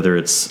whether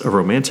it's a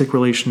romantic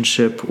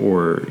relationship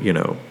or, you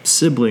know,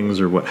 siblings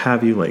or what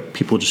have you, like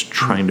people just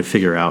trying to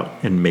figure out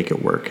and make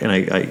it work. And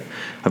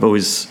I've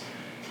always,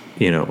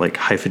 you know, like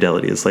High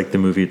Fidelity is like the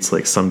movie. It's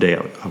like someday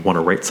I want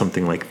to write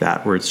something like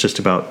that, where it's just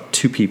about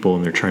two people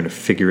and they're trying to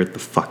figure it the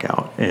fuck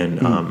out.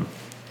 And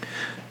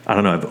I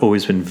don't know, I've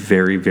always been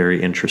very,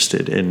 very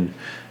interested in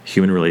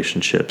human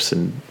relationships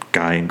and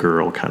guy and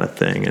girl kind of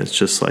thing. And it's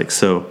just like,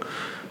 so,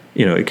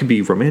 you know, it could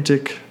be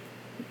romantic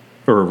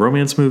or a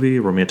romance movie,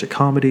 a romantic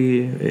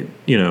comedy. It,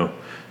 you know,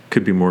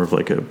 could be more of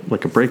like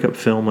a breakup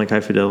film, like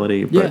High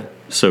Fidelity. But Yeah.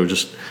 so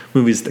just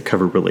movies that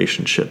cover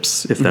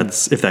relationships, if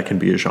that can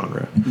be a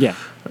genre. Yeah,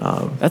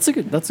 that's a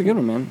good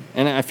one, man.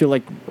 And I feel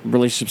like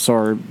relationships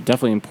are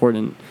definitely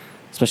important,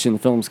 especially in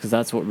the films, because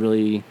that's what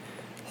really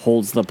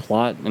holds the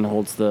plot and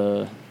holds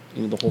the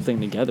the whole thing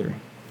together.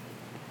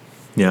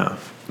 Yeah.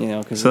 You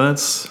know, cause So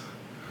that's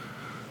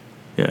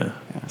yeah.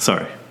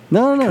 Sorry.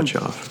 no, Cut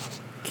you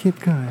off. keep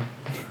going.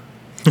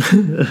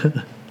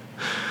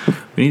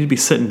 We need to be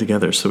sitting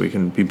together so we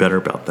can be better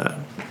about that.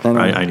 I know.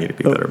 I need to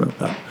be better about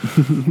that.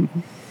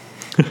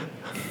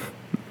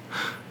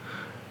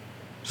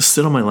 Just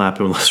sit on my lap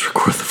and let's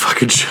record the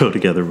fucking show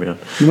together, man.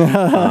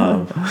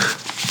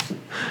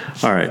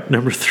 All right,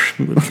 number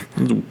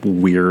 3.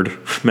 Weird.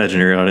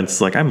 Imaginary audience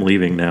is like, I'm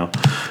leaving now.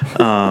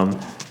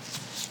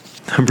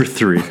 Number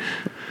 3.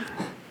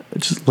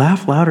 Just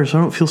laugh louder so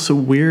I don't feel so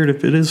weird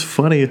if it is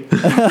funny.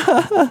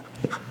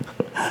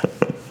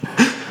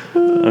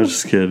 I'm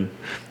just kidding.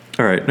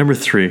 All right, number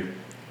 3,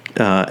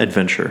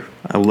 adventure.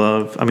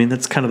 I mean,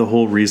 that's kind of the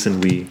whole reason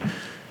we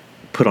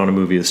put on a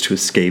movie, is to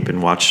escape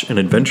and watch an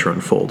adventure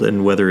unfold.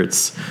 And whether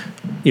it's,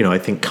 you know, I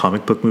think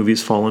comic book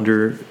movies fall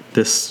under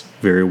this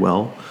very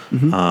well.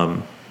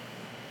 And,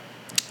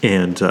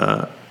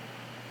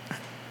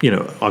 you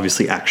know,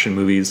 obviously action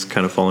movies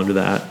kind of fall under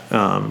that.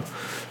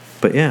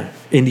 But yeah,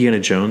 Indiana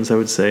Jones, I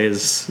would say,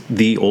 is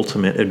the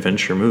ultimate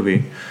adventure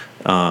movie.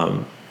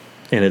 And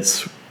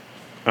it's,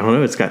 I don't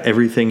know, it's got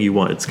everything you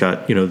want. It's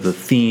got, you know, the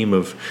theme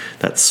of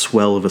that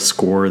swell of a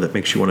score that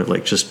makes you want to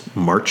like just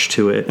march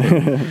to it.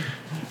 And,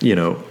 you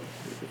know,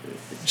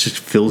 just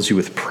fills you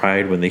with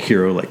pride when the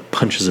hero like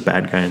punches a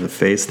bad guy in the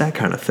face, that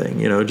kind of thing.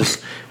 You know,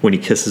 just when he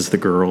kisses the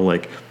girl,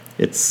 like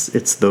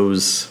it's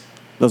those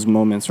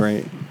moments,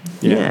 right?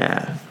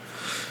 Yeah.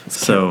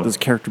 So those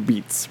character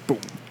beats. Boom.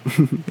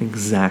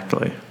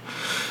 Exactly.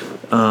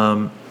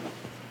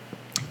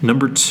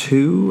 Number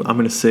 2, I'm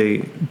going to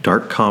say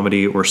dark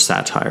comedy or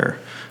satire.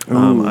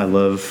 I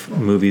love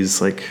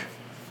movies like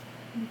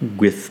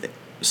with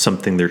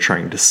something they're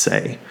trying to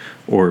say,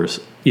 or,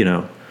 you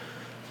know,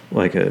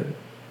 like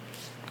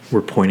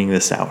we're pointing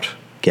this out.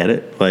 Get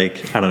it?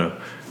 Like, I don't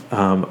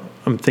know.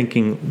 I'm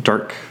thinking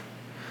dark,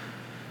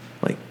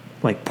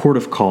 like Port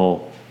of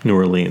Call, New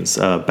Orleans,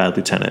 Bad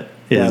Lieutenant.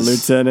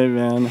 Lieutenant,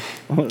 man.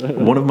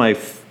 One of my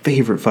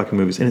favorite fucking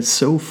movies, and it's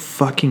so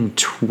fucking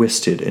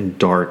twisted and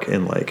dark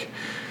and like,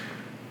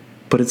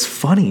 but it's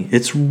funny.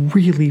 It's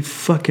really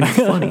fucking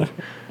funny.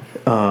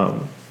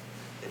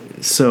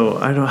 So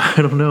I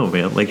don't know,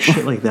 man. Like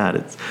shit like that.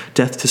 It's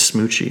Death to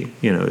Smoochie,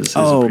 you know, is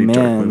a pretty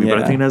dark movie, but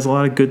I think it has a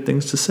lot of good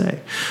things to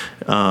say.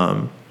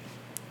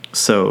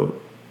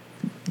 So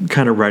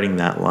kind of writing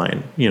that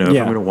line, you know, if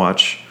I'm going to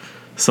watch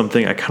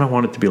something, I kind of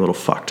want it to be a little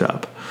fucked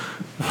up.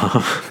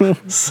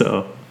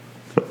 So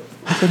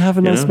could have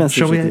a nice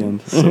message at the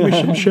end.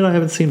 Shit I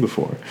haven't seen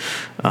before.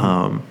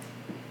 And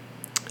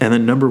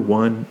then number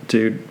 1,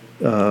 dude,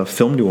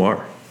 film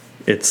noir.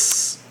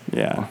 It's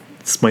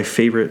my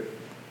favorite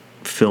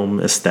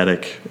film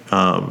aesthetic.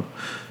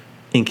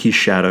 Inky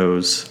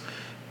shadows,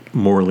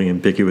 morally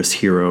ambiguous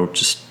hero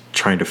just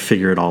trying to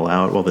figure it all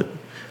out while the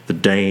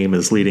dame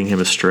is leading him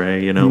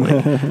astray, you know,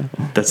 like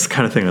that's the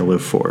kind of thing I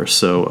live for.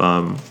 So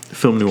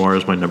film noir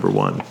is my number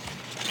 1.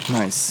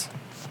 Nice.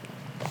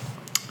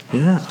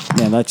 Yeah.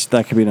 Man,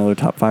 that could be another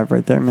top 5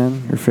 right there,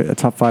 man. Your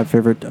top 5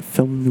 favorite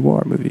film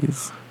noir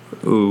movies.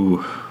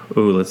 Ooh,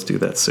 let's do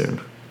that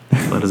soon.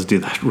 Let us do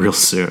that real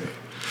soon.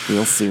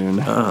 Real soon.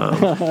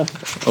 I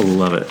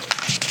love it.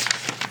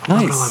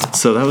 Nice.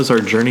 So that was our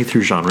journey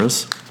through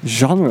genres.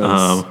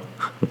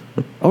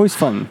 Always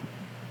fun.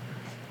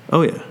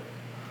 Oh yeah.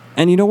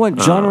 And you know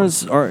what?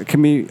 Genres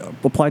can be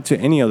applied to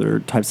any other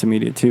types of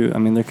media too. I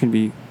mean, there can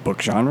be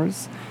book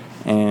genres,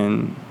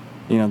 and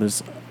you know,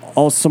 there's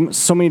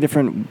so many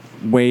different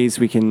ways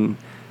we can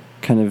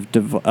kind of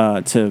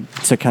to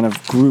kind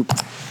of group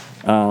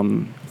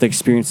the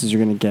experiences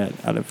you're going to get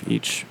out of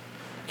each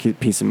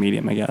piece of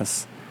medium, I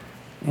guess.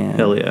 And,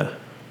 hell yeah.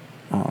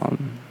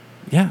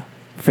 Yeah.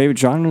 Favorite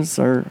genres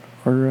are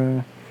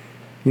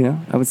you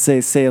know, I would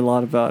say a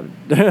lot about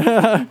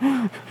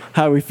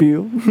how we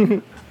feel.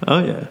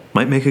 Oh yeah,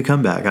 might make a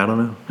comeback. I don't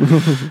know.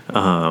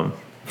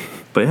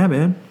 But yeah,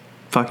 man,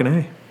 fucking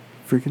A.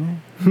 Freaking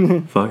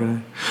A.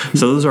 Fucking A.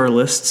 So those are our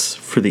lists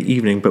for the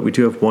evening, but we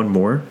do have one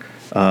more.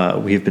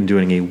 We have been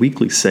doing a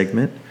weekly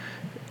segment,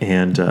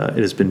 and it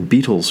has been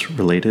Beatles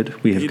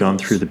related. We have gone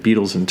through the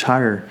Beatles'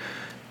 entire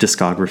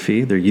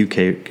discography, their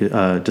UK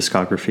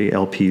discography,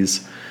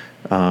 LPs,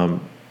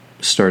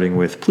 starting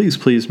with Please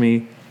Please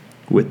Me,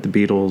 With the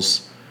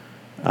Beatles,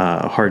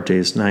 A Hard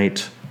Day's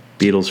Night,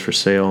 Beatles for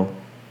Sale,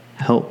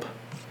 Help,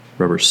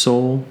 Rubber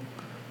Soul,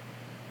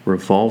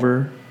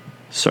 Revolver,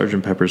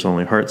 Sgt. Pepper's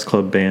Lonely Hearts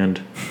Club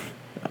Band,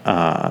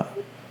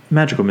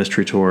 Magical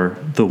Mystery Tour,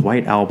 The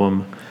White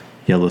Album,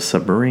 Yellow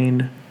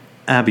Submarine,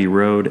 Abbey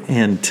Road,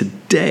 and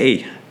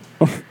today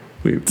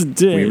we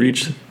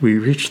reached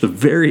the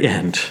very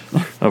end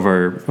of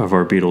our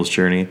Beatles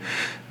journey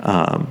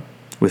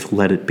with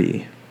Let It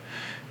Be.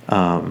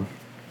 So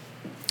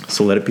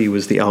Let It Be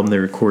was the album they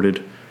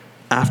recorded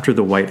after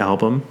the White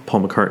Album.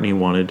 Paul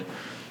McCartney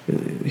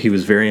he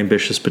was very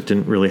ambitious but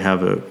didn't really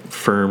have a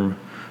firm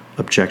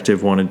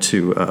objective, wanted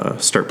to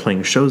start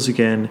playing shows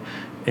again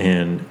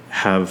and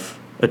have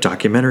a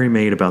documentary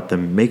made about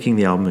them making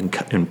the album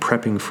and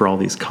prepping for all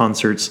these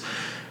concerts.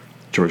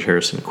 George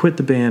Harrison quit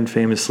the band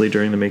famously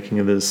during the making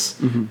of this.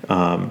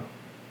 Mm-hmm.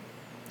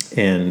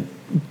 And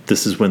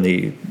this is when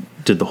they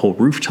did the whole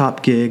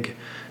rooftop gig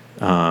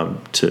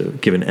to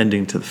give an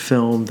ending to the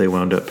film. They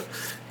wound up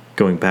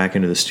going back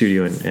into the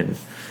studio and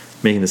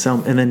making this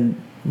album and then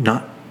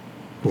not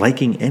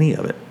liking any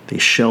of it. They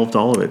shelved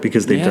all of it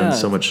because they'd done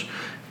so much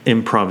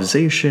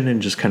improvisation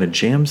and just kind of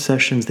jam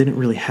sessions. They didn't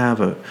really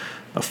have a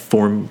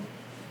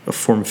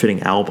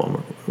form-fitting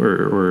album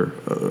or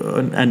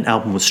an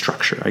album with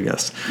structure, I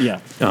guess. Yeah.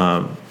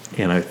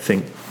 And I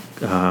think,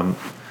 God,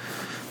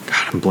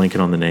 I'm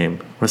blanking on the name.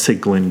 I want to say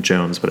Glenn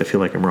Jones, but I feel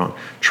like I'm wrong.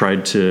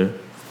 Tried to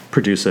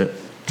produce it,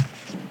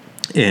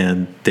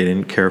 and they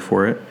didn't care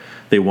for it.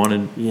 They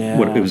wanted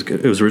what it was.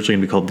 It was originally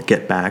going to be called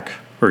Getting Back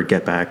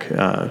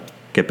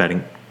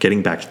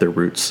to Their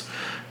Roots,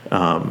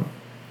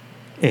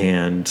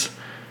 and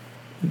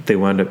they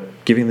wound up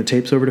giving the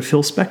tapes over to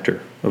Phil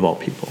Spector, of all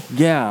people.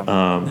 Yeah,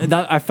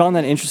 I found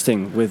that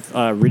interesting with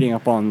reading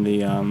up on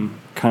the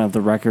kind of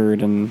the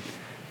record, and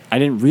I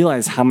didn't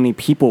realize how many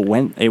people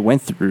it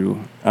went through,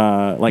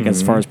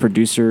 as far as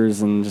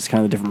producers and just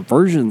kind of the different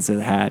versions it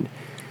had.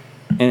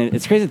 And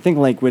it's crazy to think,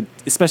 like,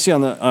 especially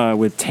on the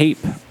with tape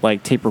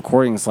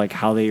recordings, like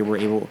how they were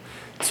able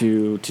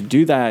to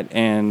do that,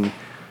 and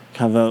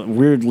kind of the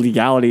weird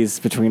legalities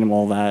between them,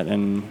 all that,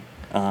 and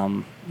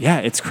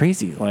it's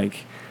crazy.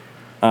 Like,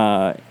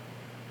 and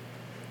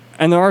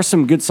there are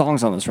some good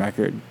songs on this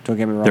record. Don't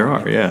get me wrong. There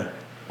are, yeah.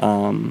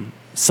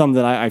 Some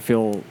that I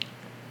feel,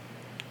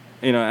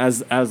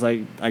 as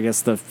I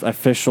guess the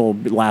official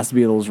last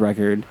Beatles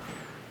record,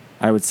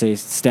 I would say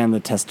stand the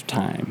test of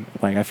time.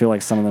 Like, I feel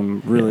like some of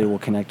them really will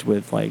connect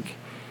with, like,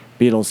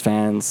 Beatles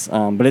fans.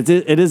 But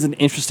it is an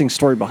interesting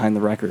story behind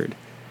the record.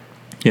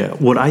 Yeah,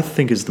 what I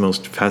think is the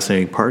most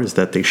fascinating part is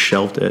that they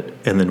shelved it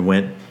and then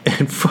went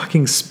and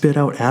fucking spit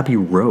out Abbey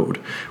Road,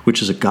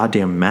 which is a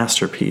goddamn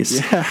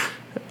masterpiece. Yeah.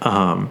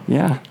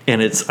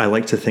 And I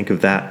like to think of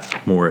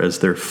that more as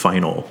their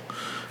final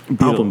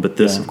album, but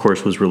this, of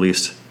course, was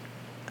released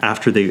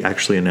after they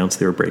actually announced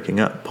they were breaking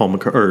up.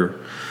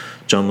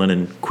 John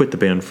Lennon quit the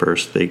band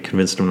first. They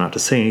convinced him not to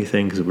say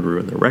anything because it would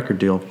ruin their record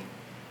deal.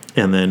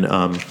 And then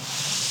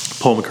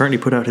Paul McCartney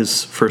put out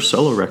his first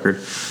solo record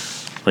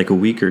like a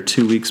week or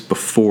 2 weeks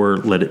before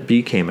Let It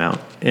Be came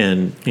out,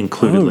 and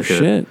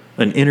included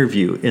an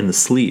interview in the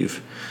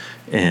sleeve.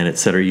 And it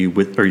said, "Are you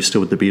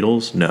still with the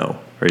Beatles? No.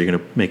 Are you going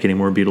to make any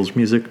more Beatles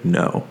music?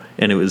 No."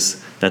 And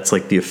that's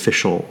like the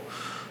official,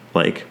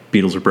 like,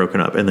 Beatles are broken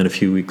up. And then a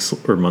few weeks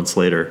or months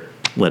later,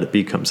 Let It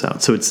Be comes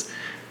out. So it's,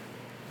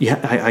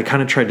 I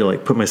kind of tried to,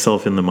 like, put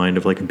myself in the mind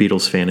of, like, a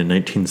Beatles fan in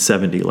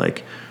 1970.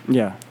 Like,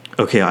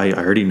 okay, I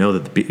already know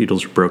that the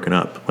Beatles were broken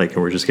up. Like,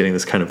 and we're just getting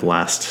this kind of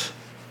last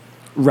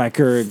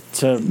record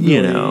to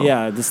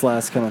really, this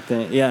last kind of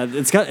thing. Yeah,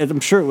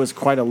 I'm sure it was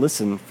quite a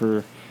listen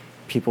for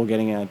people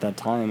getting it at that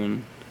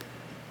time,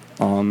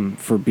 and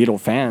for Beatle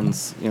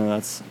fans,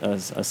 that's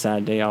a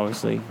sad day,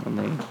 obviously, when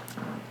they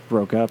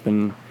broke up,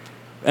 and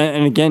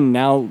again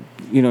now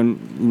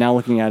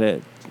looking at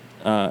it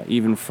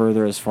even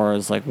further as far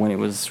as, like, when it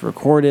was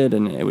recorded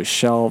and it was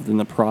shelved and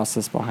the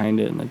process behind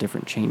it and the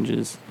different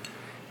changes.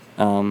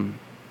 That's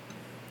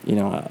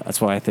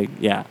why I think,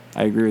 I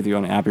agree with you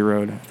on Abbey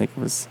Road. I think it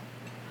was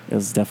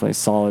definitely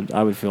solid.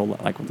 I would feel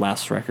like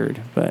last record,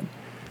 but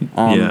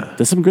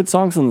there's some good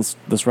songs on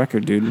this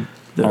record, dude.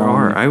 There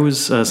are. I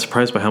was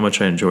surprised by how much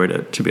I enjoyed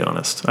it, to be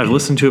honest. I've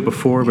listened to it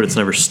before, but it's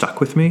never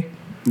stuck with me.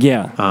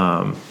 Yeah.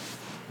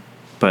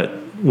 But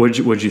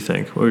what'd you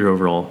think? What were your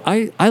overall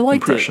I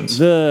liked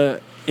impressions?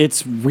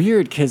 It's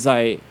weird because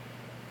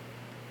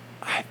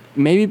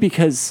maybe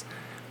because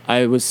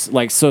I was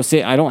like,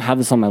 I don't have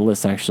this on my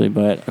list actually,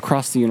 but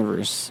Across the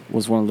Universe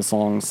was one of the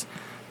songs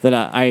that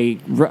I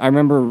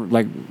remember,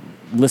 like,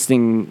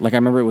 listening, like, I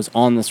remember it was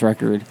on this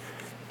record,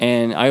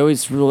 and I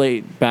always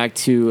relate back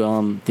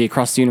to the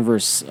Across the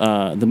Universe,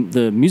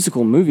 the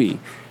musical movie,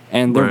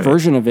 and their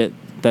version of it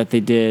that they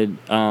did.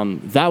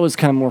 That was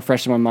kind of more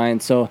fresh in my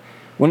mind. So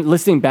when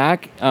listening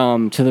back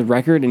to the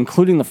record,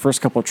 including the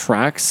first couple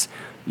tracks,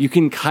 you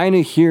can kind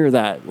of hear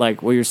that,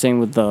 like what you're saying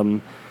with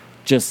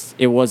just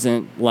it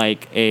wasn't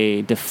like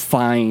a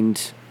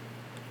defined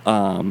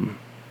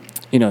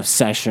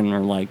session or,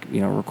 like,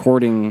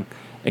 recording.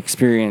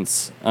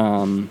 experience.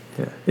 Yeah.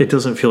 It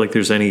doesn't feel like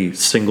there's any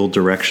single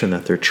direction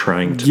that they're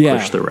trying to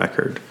push the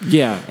record.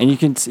 Yeah, and you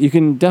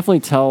can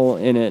definitely tell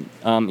in it,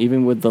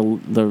 even with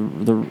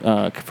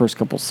the first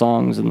couple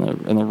songs and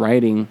the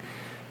writing.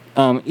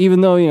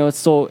 Even though it's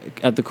still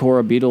at the core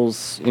of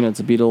Beatles, it's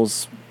a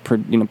Beatles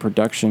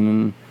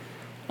production.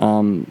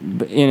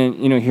 But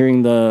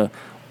hearing the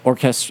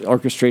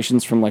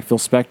orchestrations from like Phil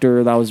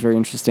Spector, that was very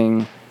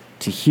interesting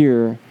to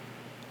hear.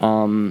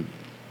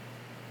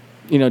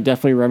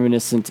 Definitely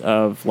reminiscent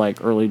of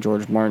like early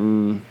George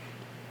Martin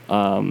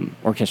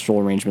orchestral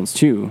arrangements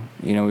too.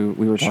 We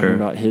were talking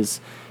about his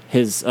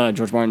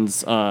George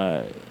Martin's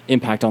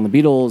impact on the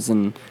Beatles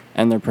and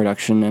their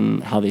production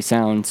and how they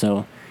sound.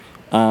 So,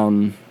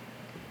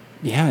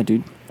 yeah,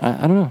 dude,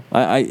 I don't know.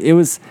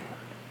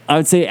 I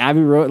would say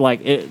Abbey Road,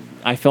 like it.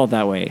 I felt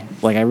that way.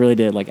 Like I really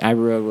did. Like Abbey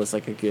Road was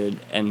like a good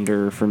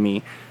ender for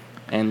me,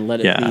 and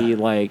Let It Be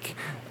like.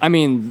 I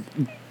mean,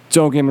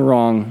 don't get me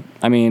wrong.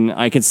 I mean,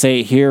 I could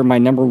say here my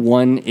number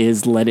one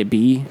is Let It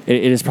Be.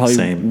 It is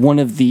probably one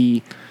of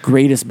the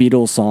greatest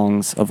Beatles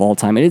songs of all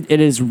time. It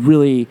is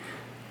really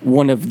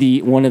one of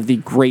the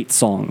great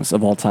songs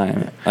of all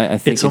time. I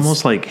think it's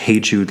almost like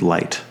Hey Jude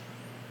Light.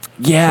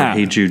 Yeah. Or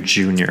Hey Jude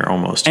Jr.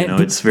 almost.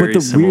 It's very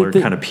similar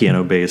kind of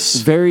piano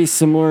bass. Very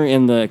similar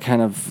in the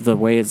kind of the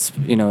way it's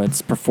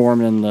it's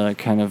performed and the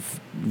kind of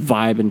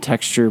vibe and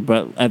texture,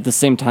 but at the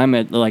same time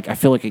I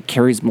feel like it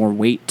carries more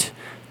weight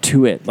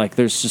to it. Like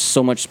there's just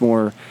so much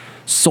more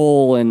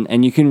soul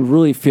and you can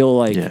really feel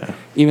like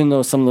even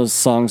though some of those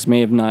songs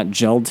may have not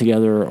gelled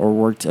together or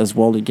worked as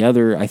well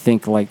together, I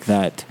think like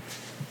that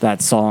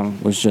song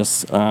was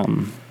just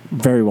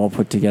very well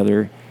put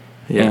together.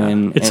 Yeah,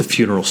 it's a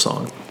funeral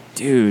song.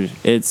 Dude,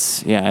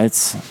 it's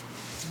pretty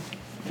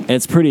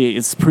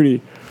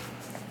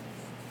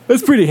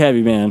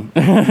heavy, man.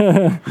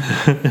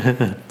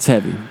 It's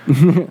heavy.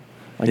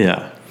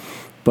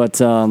 But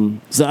so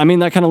I mean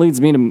that kind of leads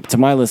me to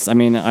my list. I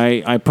mean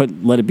I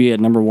put Let It Be at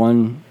number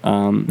one.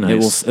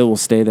 Nice. It will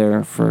stay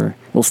there it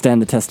will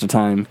stand the test of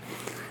time.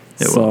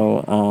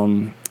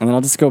 And then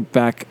I'll just go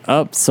back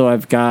up. So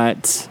I've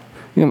got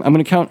I'm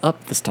gonna count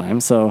up this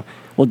time. So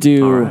we'll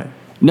do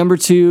number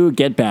 2,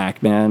 Get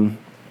Back, man.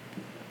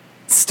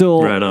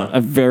 Still a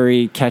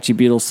very catchy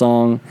Beatles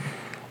song.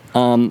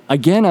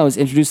 Again, I was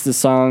introduced to the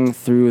song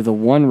through the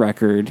One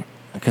record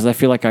because I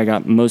feel like I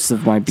got most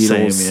of my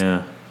Beatles. Same,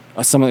 yeah.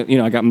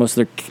 I got most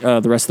of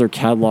the rest of their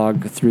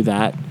catalog through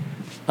that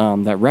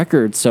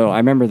record. So I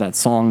remember that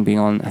song being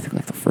on, I think,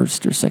 like the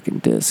first or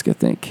second disc. I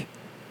think.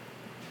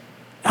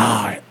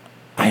 I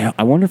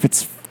wonder if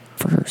it's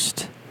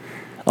first.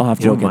 I'll have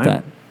to look at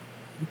that.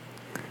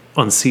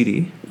 On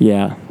CD.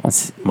 Yeah.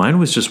 Mine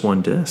was just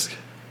one disc.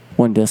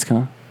 One disc,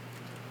 huh?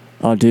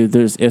 Oh, dude,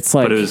 it's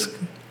like. But it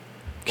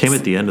came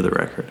at the end of the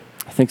record.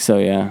 I think so,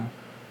 yeah.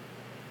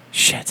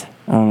 Shit,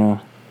 I don't know.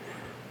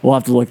 We'll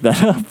have to look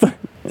that up.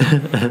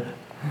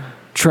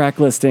 Track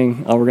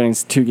listing. Oh, we're getting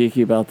too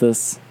geeky about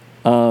this.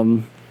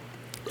 But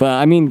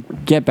I mean,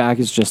 Get Back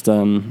is just I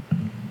don't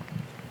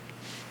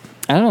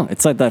know.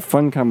 It's like that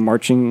fun kind of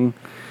marching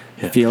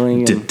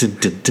feeling.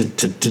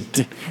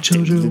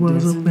 Jojo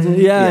was a man.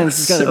 Yeah,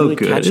 it's got a really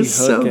catchy hook. It's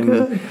so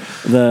good.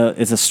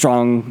 It's a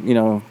strong,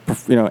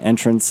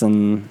 entrance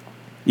and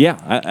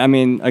I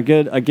mean a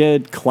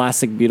good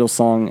classic Beatles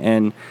song,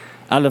 and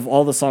out of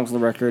all the songs on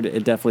the record,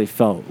 it definitely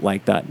felt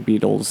like that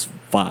Beatles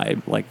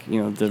vibe, like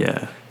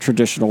the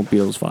traditional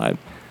Beatles vibe,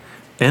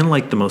 and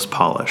like the most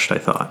polished. I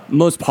thought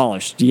most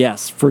polished,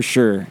 yes, for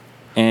sure.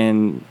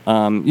 And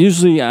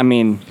usually, I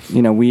mean,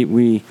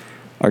 we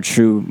are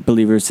true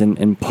believers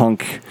in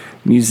punk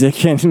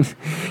music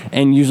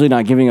and usually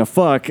not giving a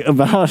fuck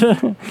about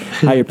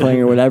how you're playing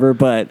or whatever.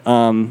 But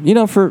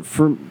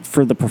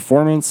for the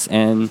performance,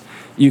 and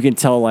you can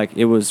tell like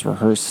it was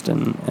rehearsed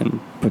and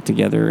put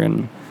together,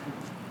 and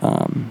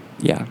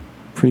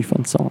pretty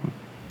fun song.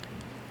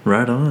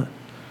 Right on.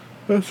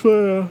 That's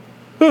my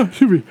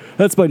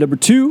that's my number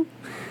 2.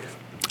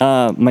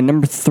 My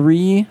number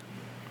 3.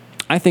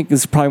 I think this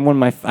is probably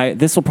one of my.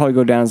 This will probably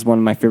go down as one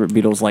of my favorite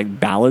Beatles like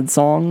ballad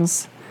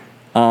songs,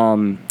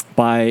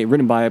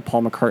 written by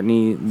Paul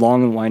McCartney.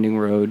 Long and Winding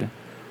Road.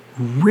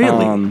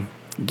 Really?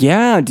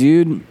 Yeah,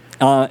 dude.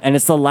 And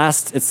it's the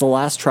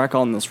last track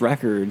on this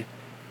record,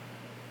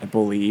 I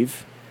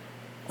believe.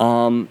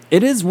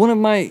 It is one of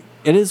my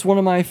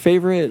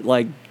favorite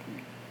like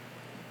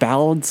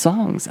ballad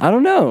songs. I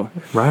don't know.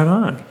 Right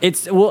on.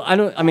 It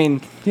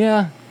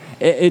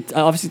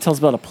obviously tells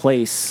about a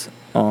place.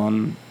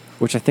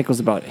 Which I think was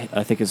about,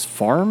 his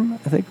farm,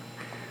 I think.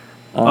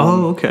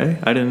 Okay.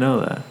 I didn't know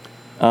that.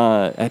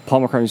 At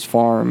Paul McCartney's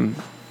farm,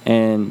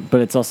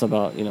 but it's also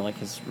about, like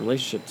his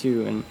relationship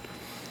too. And,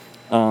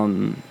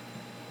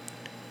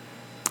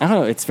 I don't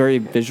know, it's very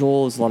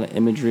visual. There's a lot of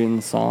imagery in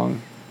the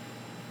song.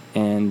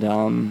 And,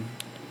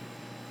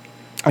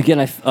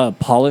 again, I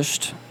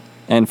polished.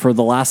 And for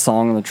the last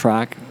song on the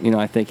track,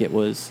 I think it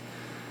was,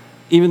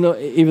 even though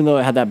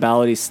it had that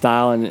ballady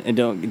style and it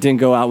didn't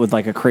go out with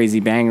like a crazy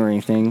bang or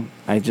anything,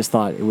 I just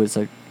thought it's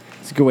a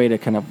good way to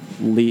kind of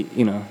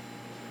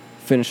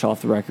finish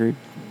off the record,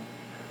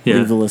 Yeah.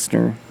 leave the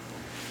listener,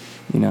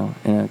 in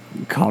a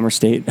calmer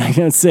state, I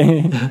can't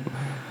say.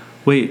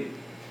 Wait,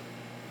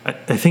 I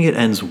think it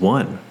ends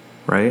 1,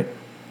 right?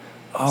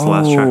 It's the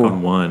last track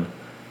on 1.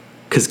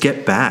 Because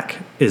Get Back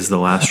is the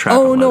last track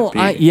Oh, on no.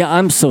 Let It Be.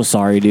 I'm so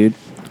sorry, dude.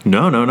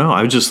 No.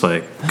 I was just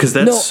like, because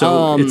that's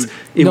No, it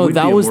no, would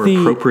that be a was more the-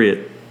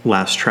 appropriate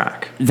last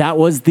track. That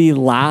was the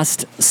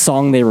last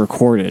song they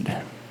recorded.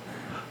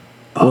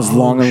 Was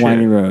Long and shit.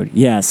 Winding Road.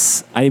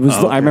 Yes. I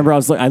okay. remember I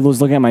was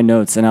looking at my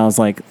notes and I was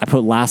like, I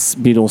put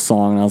last Beatles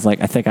song and I was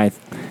like, I think I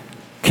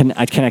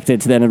connected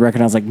it to the end of the record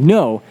and I was like,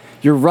 no,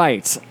 you're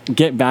right.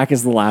 Get Back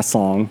is the last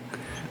song.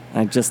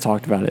 I just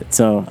talked about it.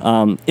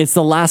 So it's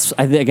the last,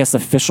 I guess,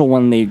 official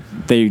one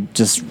they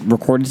just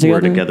recorded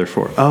together. We're together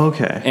for. Oh,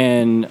 okay.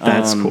 And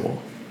That's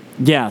cool.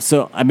 yeah,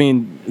 so I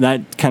mean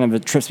that kind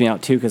of trips me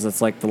out too because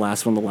it's like the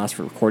last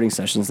recording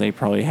sessions they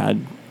probably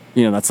had.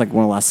 That's like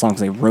one of the last songs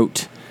they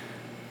wrote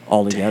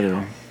all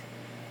together.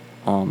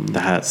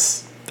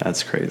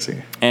 That's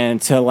crazy.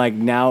 And to like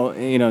now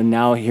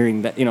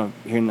hearing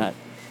that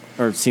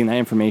or seeing that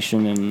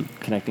information and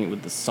connecting it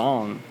with the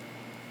song,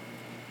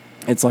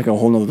 it's like a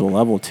whole nother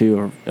level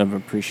too of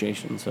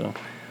appreciation. So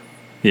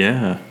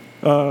Yeah.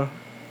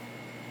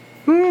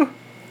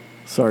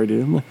 sorry,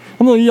 dude, I'm a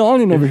little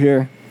yawning over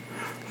here.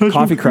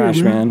 Coffee crash,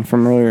 man,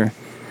 from earlier.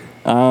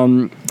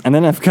 And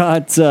then I've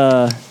got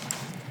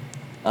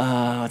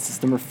what's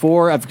this, number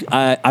 4?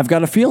 I've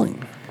got a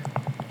feeling.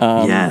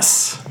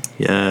 Yes.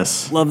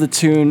 Love the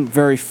tune,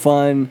 very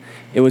fun.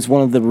 It was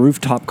one of the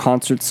rooftop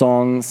concert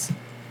songs.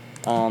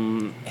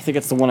 I think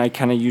it's the one I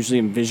kind of usually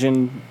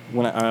envision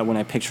when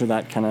I picture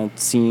that kind of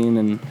scene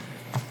and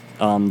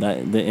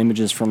the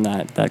images from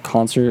that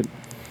concert.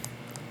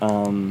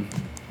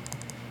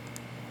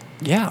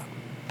 Yeah,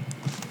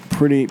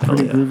 pretty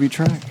groovy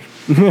track.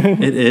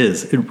 It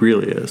is. It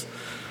really is.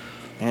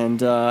 And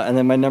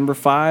then my number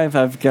 5,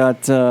 I've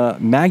got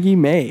Maggie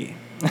May.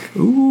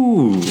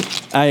 Ooh.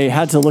 I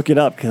had to look it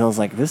up because I was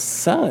like, it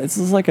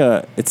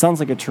sounds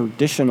like a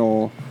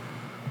traditional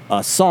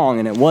song,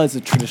 and it was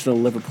a traditional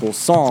Liverpool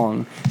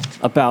song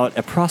about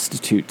a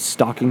prostitute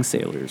stalking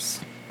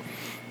sailors.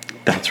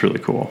 That's really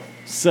cool.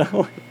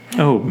 So,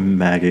 Oh,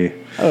 Maggie.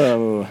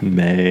 oh,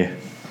 May.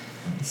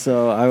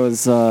 so I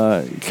was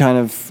kind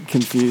of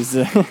confused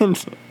and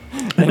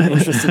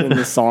interested in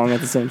this song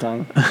at the same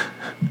time.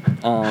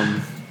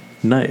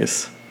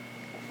 Nice.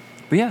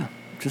 But yeah,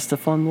 just a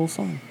fun little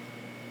song.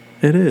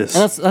 It is.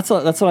 And that's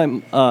what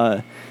I'm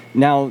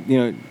now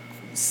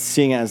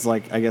seeing it as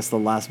like I guess the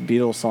last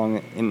Beatles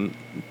song in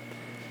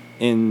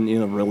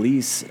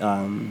release.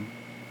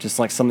 Just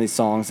like some of these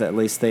songs, at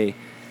least it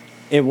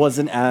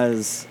wasn't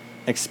as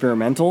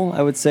experimental,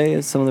 I would say,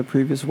 as some of the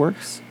previous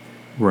works.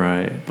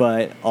 Right.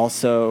 But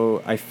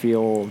also, I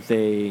feel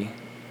they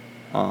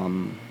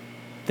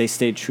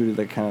stayed true to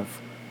the kind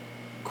of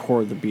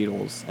core of the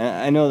Beatles. And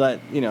I know that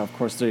of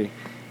course, it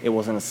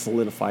wasn't a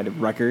solidified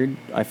record.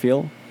 I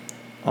feel.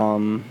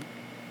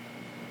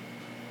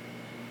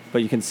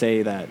 But you can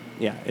say that,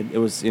 yeah, it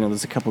was,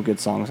 there's a couple good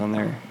songs on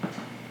there.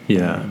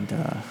 Yeah. And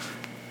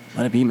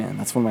Let It Be, man,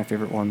 that's one of my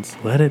favorite ones.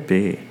 Let It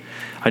Be.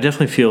 I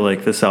definitely feel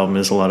like this album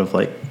is a lot of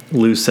like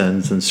loose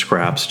ends and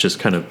scraps just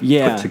kind of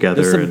put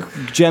together. There's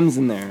some gems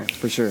in there,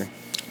 for sure.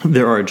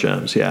 There are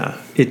gems, yeah.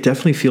 It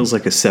definitely feels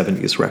like a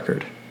 70s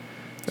record.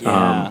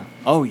 Yeah.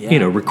 Oh,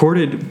 yeah.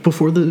 Recorded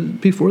before the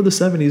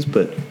 70s,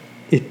 but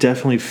it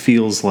definitely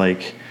feels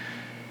like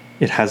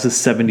it has a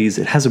 70s,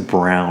 it has a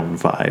Brown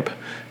vibe,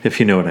 if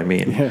you know what I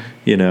mean.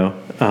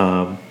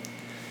 Yeah.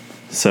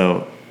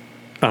 So,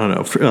 I don't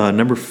know. For,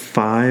 number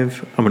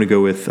 5, I'm going to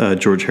go with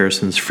George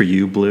Harrison's For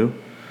You, Blue.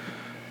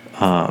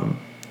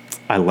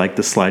 I like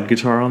the slide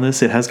guitar on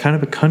this. It has kind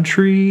of a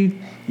country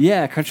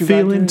country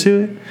feeling vibe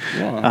to it.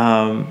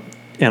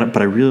 Yeah.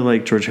 But I really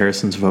like George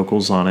Harrison's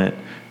vocals on it.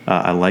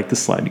 I like the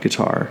slide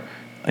guitar,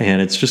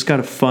 and it's just got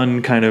a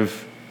fun kind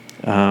of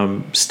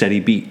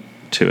steady beat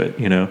to it,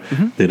 I don't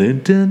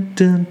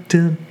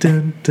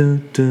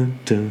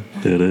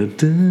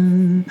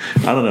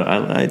know.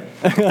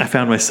 I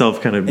found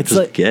myself kind of just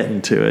like,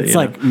 getting to it. It's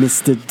like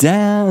Mr.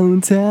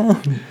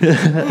 Downtown.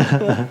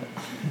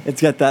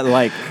 It's got that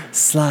like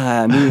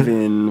sly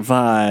moving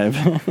vibe.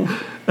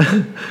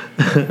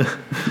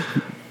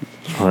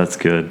 Oh, that's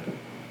good.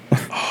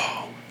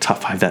 Oh, top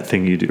 5 that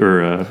thing you do,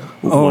 or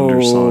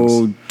Wonder songs.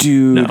 Oh,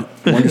 dude, No.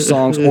 Wonder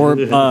songs or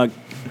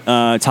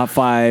top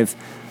 5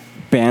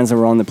 bands that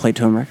were on the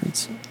Playtone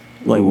Records.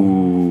 Like,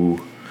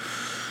 ooh,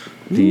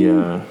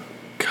 the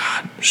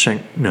God,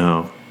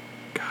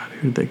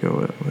 who did they go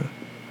with?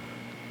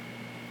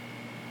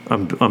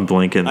 I'm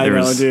blanking. I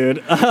know,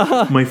 dude.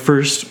 my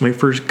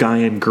first guy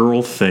and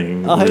girl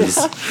thing was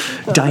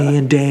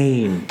Diane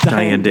Dane.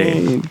 Diane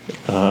Dane.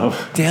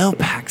 Dale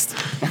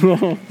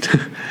Paxton.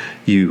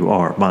 You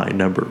are my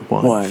number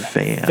one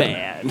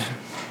fan.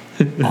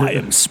 I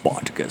am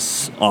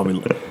Spartacus. Oh, we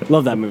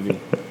love that movie.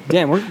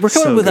 Damn, we're coming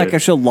So up with like good.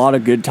 actually a lot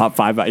of good top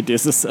 5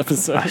 ideas this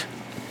episode.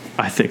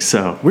 I think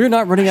so. We're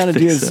not running out of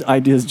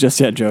ideas just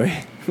yet, Joey.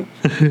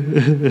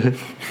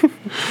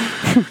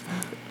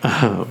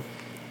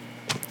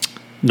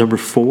 Number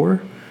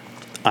 4,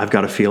 I've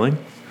Got a Feeling.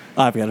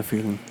 I've got a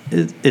feeling.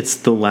 It's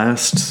the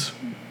last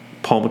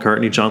Paul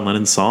McCartney, John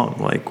Lennon song,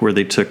 like where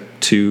they took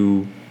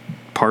 2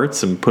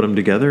 parts and put them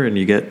together, and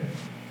you get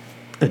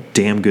a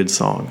damn good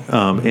song.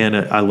 And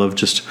I love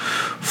just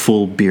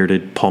full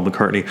bearded Paul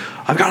McCartney.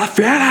 I've got a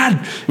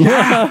feeling.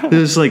 Yeah,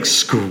 it's like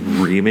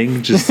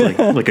screaming, just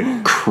like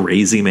a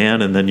crazy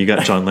man. And then you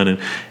got John Lennon.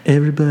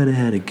 Everybody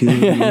had a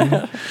good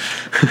year.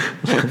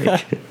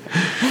 Like,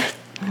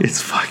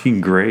 it's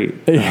fucking great.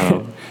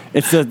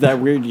 It's that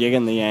weird yin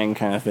and the yang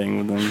kind of thing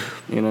with them.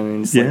 You know what I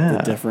mean? It's like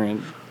the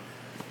different,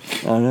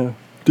 I don't know,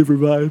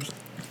 different vibes.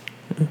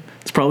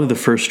 It's probably the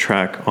first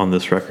track on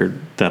this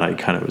record that I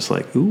kind of was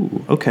like,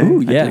 ooh, okay,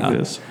 Ooh, I yeah. dig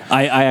this.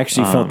 I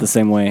actually felt the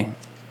same way.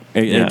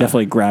 It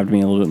definitely grabbed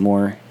me a little bit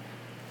more.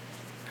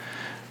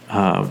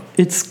 I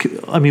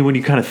mean, when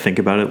you kind of think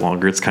about it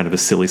longer, it's kind of a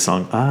silly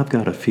song. I've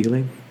got a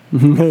feeling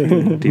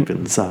deep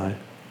inside.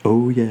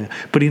 Oh, yeah.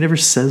 But he never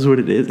says what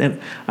it is.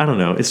 And I don't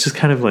know. It's just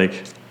kind of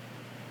like,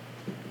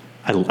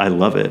 I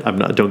love it.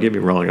 Don't get me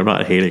wrong. I'm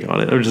not hating on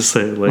it. I'm just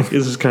saying, like,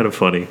 it's just kind of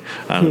funny.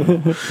 I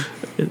don't know.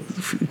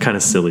 It's kind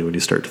of silly when you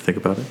start to think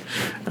about it.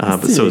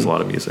 But so is a lot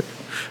of music.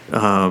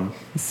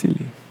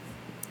 Silly.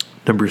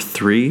 Number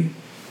 3,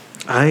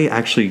 I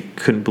actually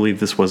couldn't believe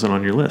this wasn't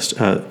on your list.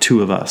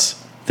 2 of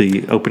Us,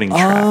 the opening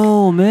track.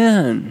 Oh,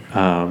 man.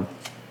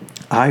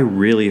 I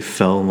really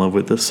fell in love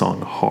with this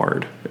song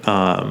hard.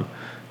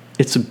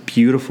 It's a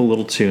beautiful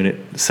little tune.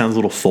 It sounds a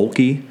little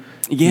folky.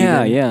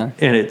 Yeah, even. yeah.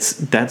 And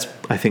that's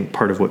I think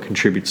part of what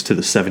contributes to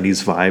the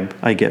 70s vibe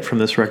I get from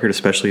this record,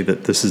 especially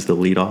that this is the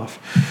lead off.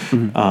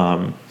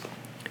 Mm-hmm.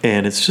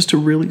 And it's just a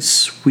really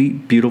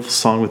sweet, beautiful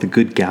song with a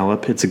good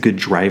gallop. It's a good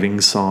driving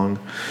song.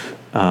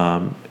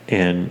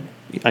 And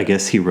I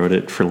guess he wrote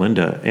it for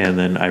Linda. And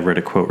then I read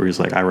a quote where he's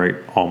like, I write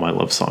all my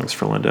love songs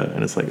for Linda.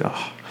 And it's like,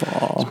 oh,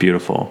 it's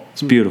beautiful.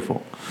 It's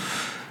beautiful.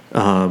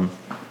 And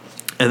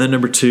then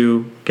number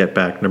 2, Get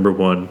Back. Number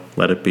 1,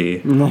 Let It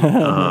Be.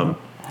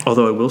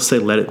 Although I will say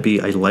Let It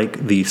Be, I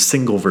like the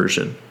single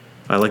version.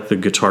 I like the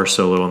guitar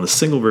solo on the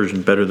single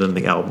version better than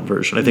the album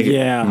version. I think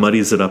it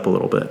muddies it up a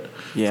little bit.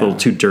 Yeah. It's a little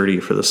too dirty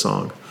for the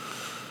song.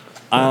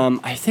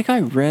 I think I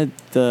read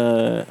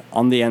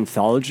on the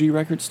Anthology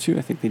records too.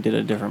 I think they did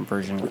a different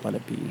version of Let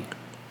It Be.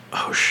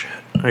 Oh shit!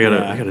 I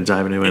gotta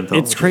dive into Anthology.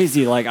 It's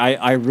crazy. Like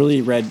I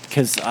really read,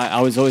 because I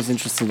was always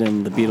interested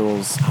in the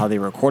Beatles, how they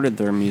recorded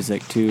their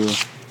music too,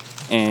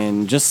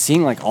 and just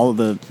seeing like all of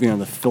the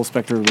the Phil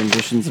Spector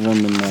renditions of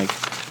them and like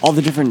all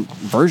the different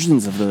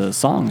versions of the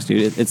songs,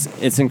 dude.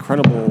 It's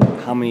incredible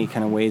how many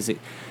kind of ways it.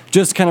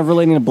 Just kind of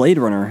relating to Blade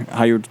Runner,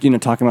 how you're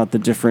talking about the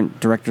different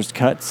director's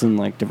cuts and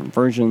like different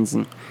versions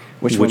and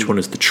which one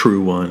is the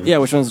true one. Yeah,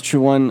 which one's the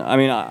true one? I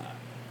mean,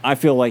 I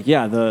feel like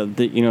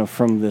the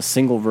from the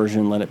single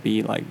version, Let It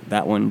Be, like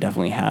that one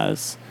definitely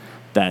has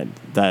that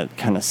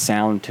kind of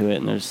sound to it,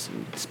 and there's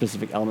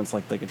specific elements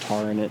like the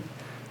guitar in it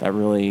that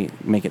really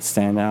make it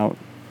stand out.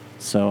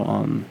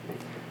 So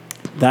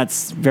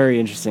that's very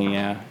interesting.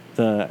 Yeah,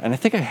 and I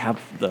think I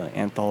have the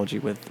Anthology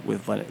with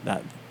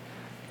that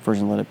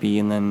version Let It Be,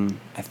 and then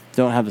I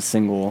don't have the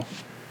single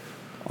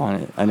on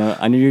it. I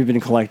know you've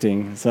been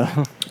collecting, so.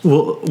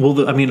 Well,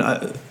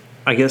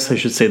 I guess I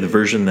should say the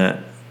version that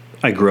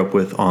I grew up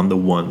with on the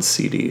one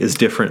CD is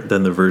different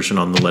than the version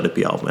on the Let It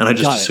Be album, and I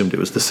just assumed it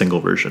was the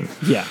single version.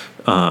 Yeah.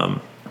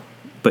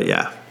 But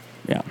yeah.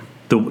 Yeah.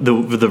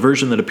 The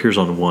version that appears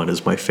on one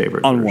is my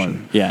favorite. On version.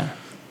 one, yeah.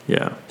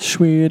 Yeah.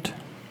 Sweet.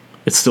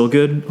 It's still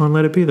good on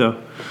Let It Be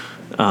though.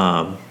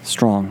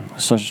 Strong,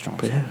 such a strong.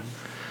 But yeah.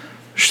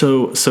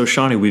 So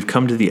Shawnee, we've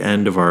come to the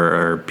end of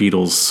our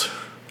Beatles.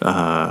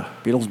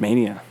 Beatles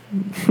mania.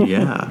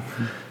 Yeah.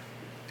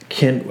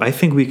 I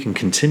think we can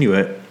continue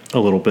it a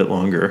little bit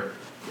longer.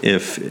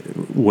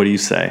 What do you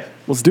say?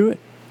 Let's do it.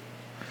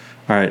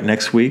 All right,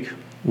 next week,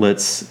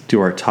 let's do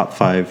our top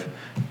 5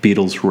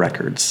 Beatles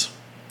records.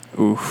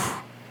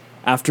 Oof.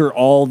 After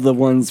all the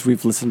ones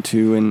we've listened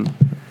to and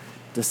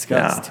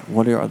discussed,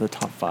 what are the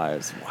top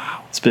 5s?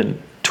 Wow. It's been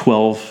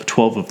 12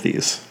 of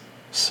these.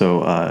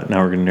 So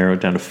now we're going to narrow it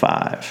down to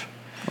 5.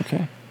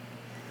 Okay.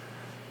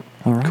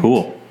 All right.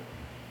 Cool.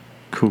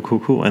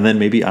 And then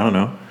maybe, I don't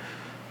know,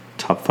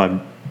 top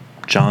 5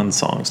 John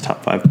songs,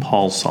 top 5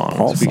 Paul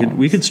songs.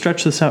 We could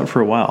stretch this out for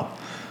a while.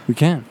 We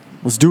can.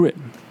 Let's do it.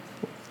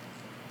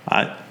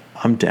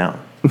 I'm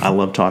down. I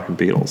love talking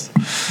Beatles.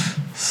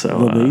 So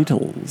the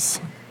Beatles.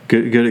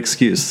 Good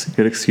excuse.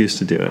 Good excuse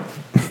to do it.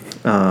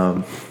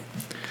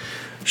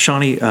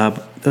 Shawnee,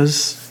 that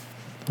was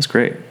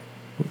great.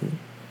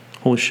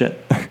 Holy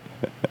shit.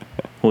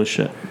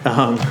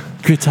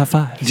 Good top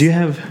 5. Do you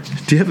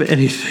have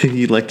anything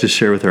you'd like to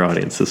share with our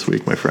audience this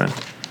week, my friend?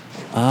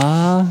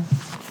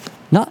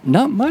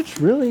 Not much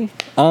really.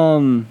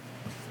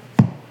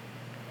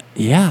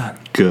 Yeah.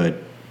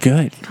 Good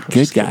Guys.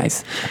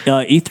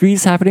 E3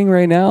 is happening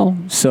right now,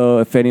 so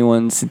if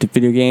anyone's into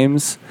video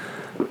games,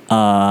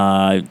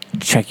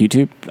 check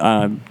YouTube.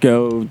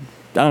 Go.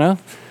 I don't know.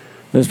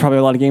 There's probably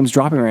a lot of games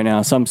dropping right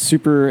now, so I'm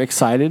super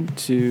excited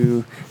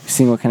to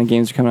see what kind of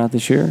games are coming out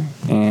this year,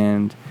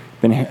 and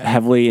been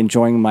heavily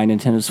enjoying my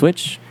Nintendo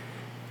Switch,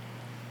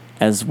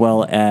 as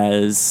well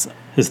as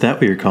Is that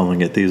what you're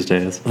calling it these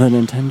days? the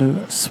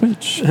Nintendo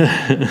Switch.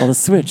 Or the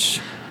Switch.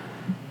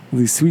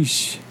 The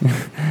Switch.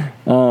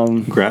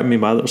 Grab me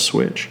by the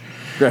switch.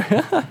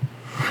 Grab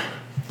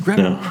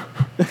No.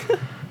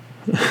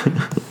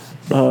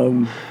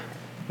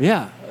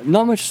 Yeah,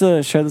 not much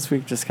to share this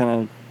week. Just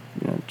kind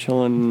of,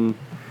 chilling.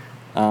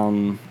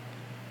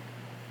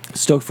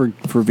 Stoked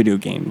for video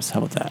games. How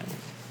about that?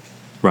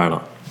 Right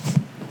on.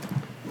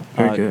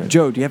 Very good.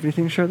 Joe, do you have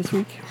anything to share this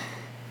week?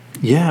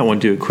 Yeah, I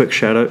want to do a quick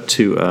shout out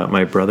to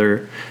my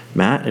brother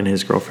Matt and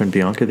his girlfriend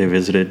Bianca. They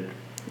visited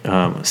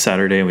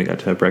Saturday, and we got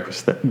to have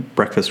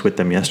breakfast with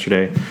them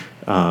yesterday.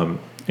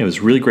 It was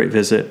a really great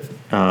visit.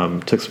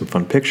 Took some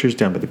fun pictures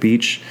down by the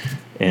beach,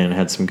 and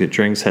had some good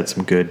drinks. Had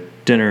some good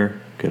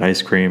dinner, good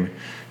ice cream,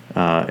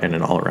 and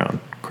an all around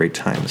great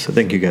time. So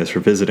thank you guys for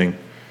visiting.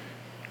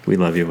 We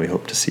love you, and we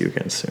hope to see you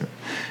again soon.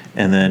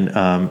 And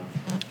then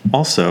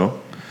also,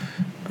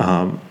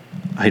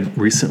 I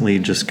recently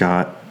just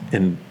got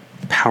and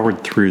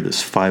powered through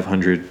this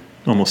 500,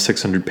 almost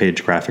 600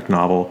 page graphic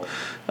novel,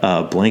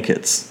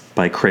 Blankets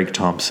by Craig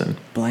Thompson.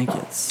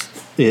 Blankets.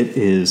 It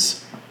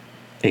is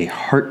a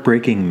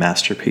heartbreaking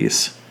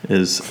masterpiece,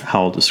 is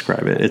how I'll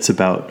describe it. It's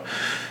about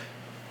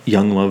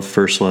young love,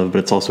 first love, but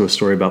it's also a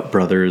story about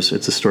brothers.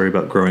 It's a story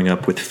about growing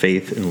up with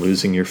faith and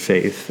losing your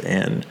faith.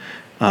 And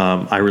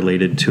I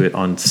related to it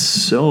on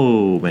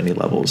so many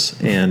levels,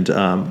 and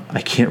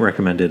I can't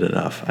recommend it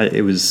enough.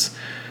 It was,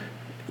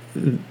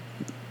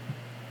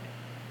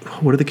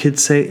 what do the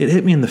kids say? It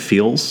hit me in the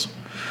feels.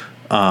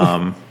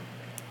 And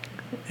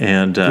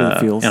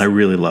I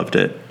really loved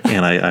it,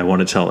 and I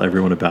want to tell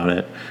everyone about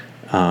it.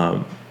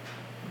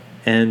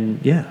 And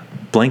yeah,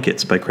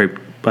 Blankets by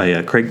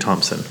Craig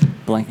Thompson.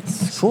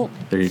 Blankets. Cool.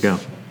 There you go.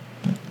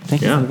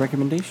 Thank you for the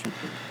recommendation.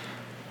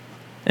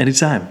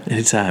 Anytime.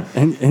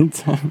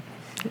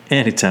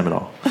 Anytime at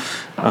all.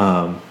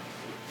 But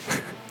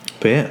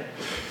yeah,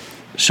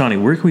 Shawnee,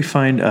 where can we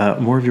find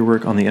more of your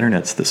work on the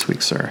internets this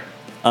week, sir?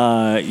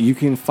 You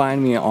can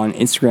find me on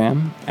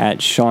Instagram at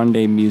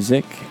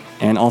SeanDayMusic,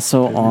 and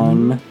also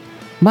on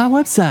my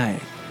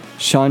website,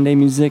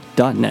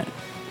 SeanDayMusic.net.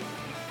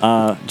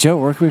 Joe,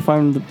 where can we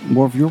find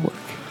more of your work?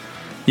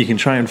 You can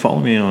try and follow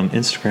me on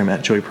Instagram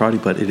at Joey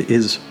Prodi, but it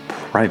is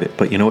private.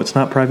 But you know what's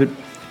not private?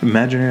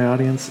 Imaginary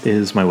audience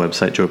is my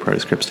website,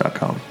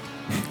 joeyprodiscripts.com.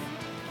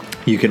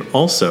 You can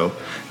also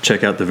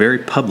check out the very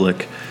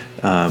public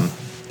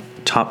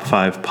Top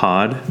 5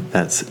 Pod.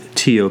 That's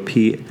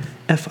TOPFIVE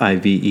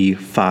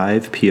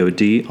 5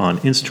 POD on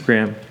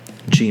Instagram,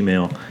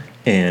 Gmail,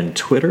 and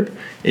Twitter.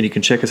 And you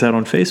can check us out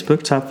on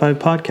Facebook, Top 5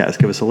 Podcast.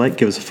 Give us a like,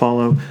 give us a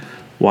follow,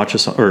 watch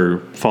us or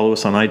follow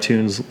us on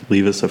iTunes.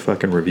 Leave us a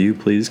fucking review,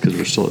 please, because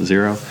we're still at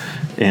 0.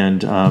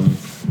 And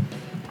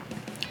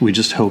we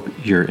just hope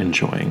you're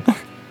enjoying.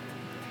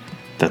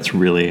 That's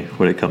really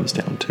what it comes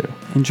down to.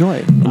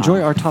 Enjoy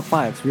our top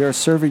 5s. We are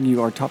serving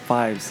you our top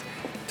 5s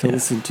to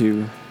listen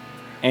to,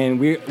 and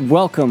we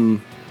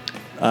welcome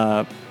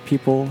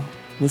people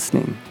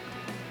listening.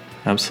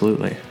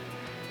 Absolutely,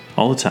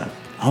 all the time.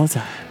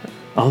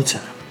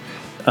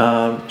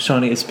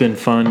 Shawnee, it's been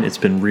fun. It's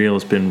been real.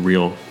 It's been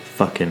real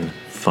fucking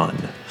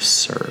fun,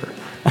 sir.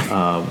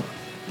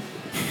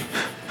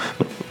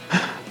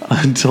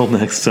 Until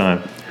next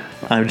time,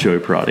 I'm Joey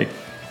Prodi.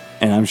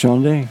 And I'm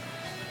Sean Day.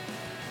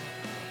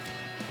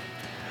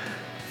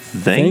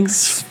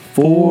 Thanks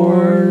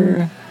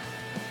for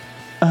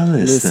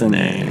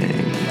listening.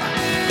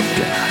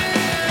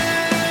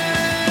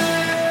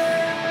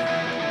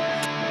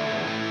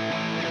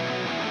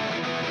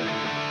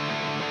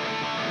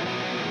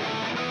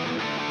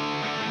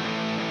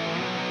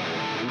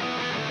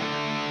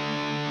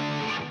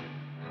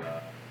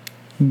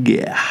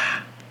 Yeah.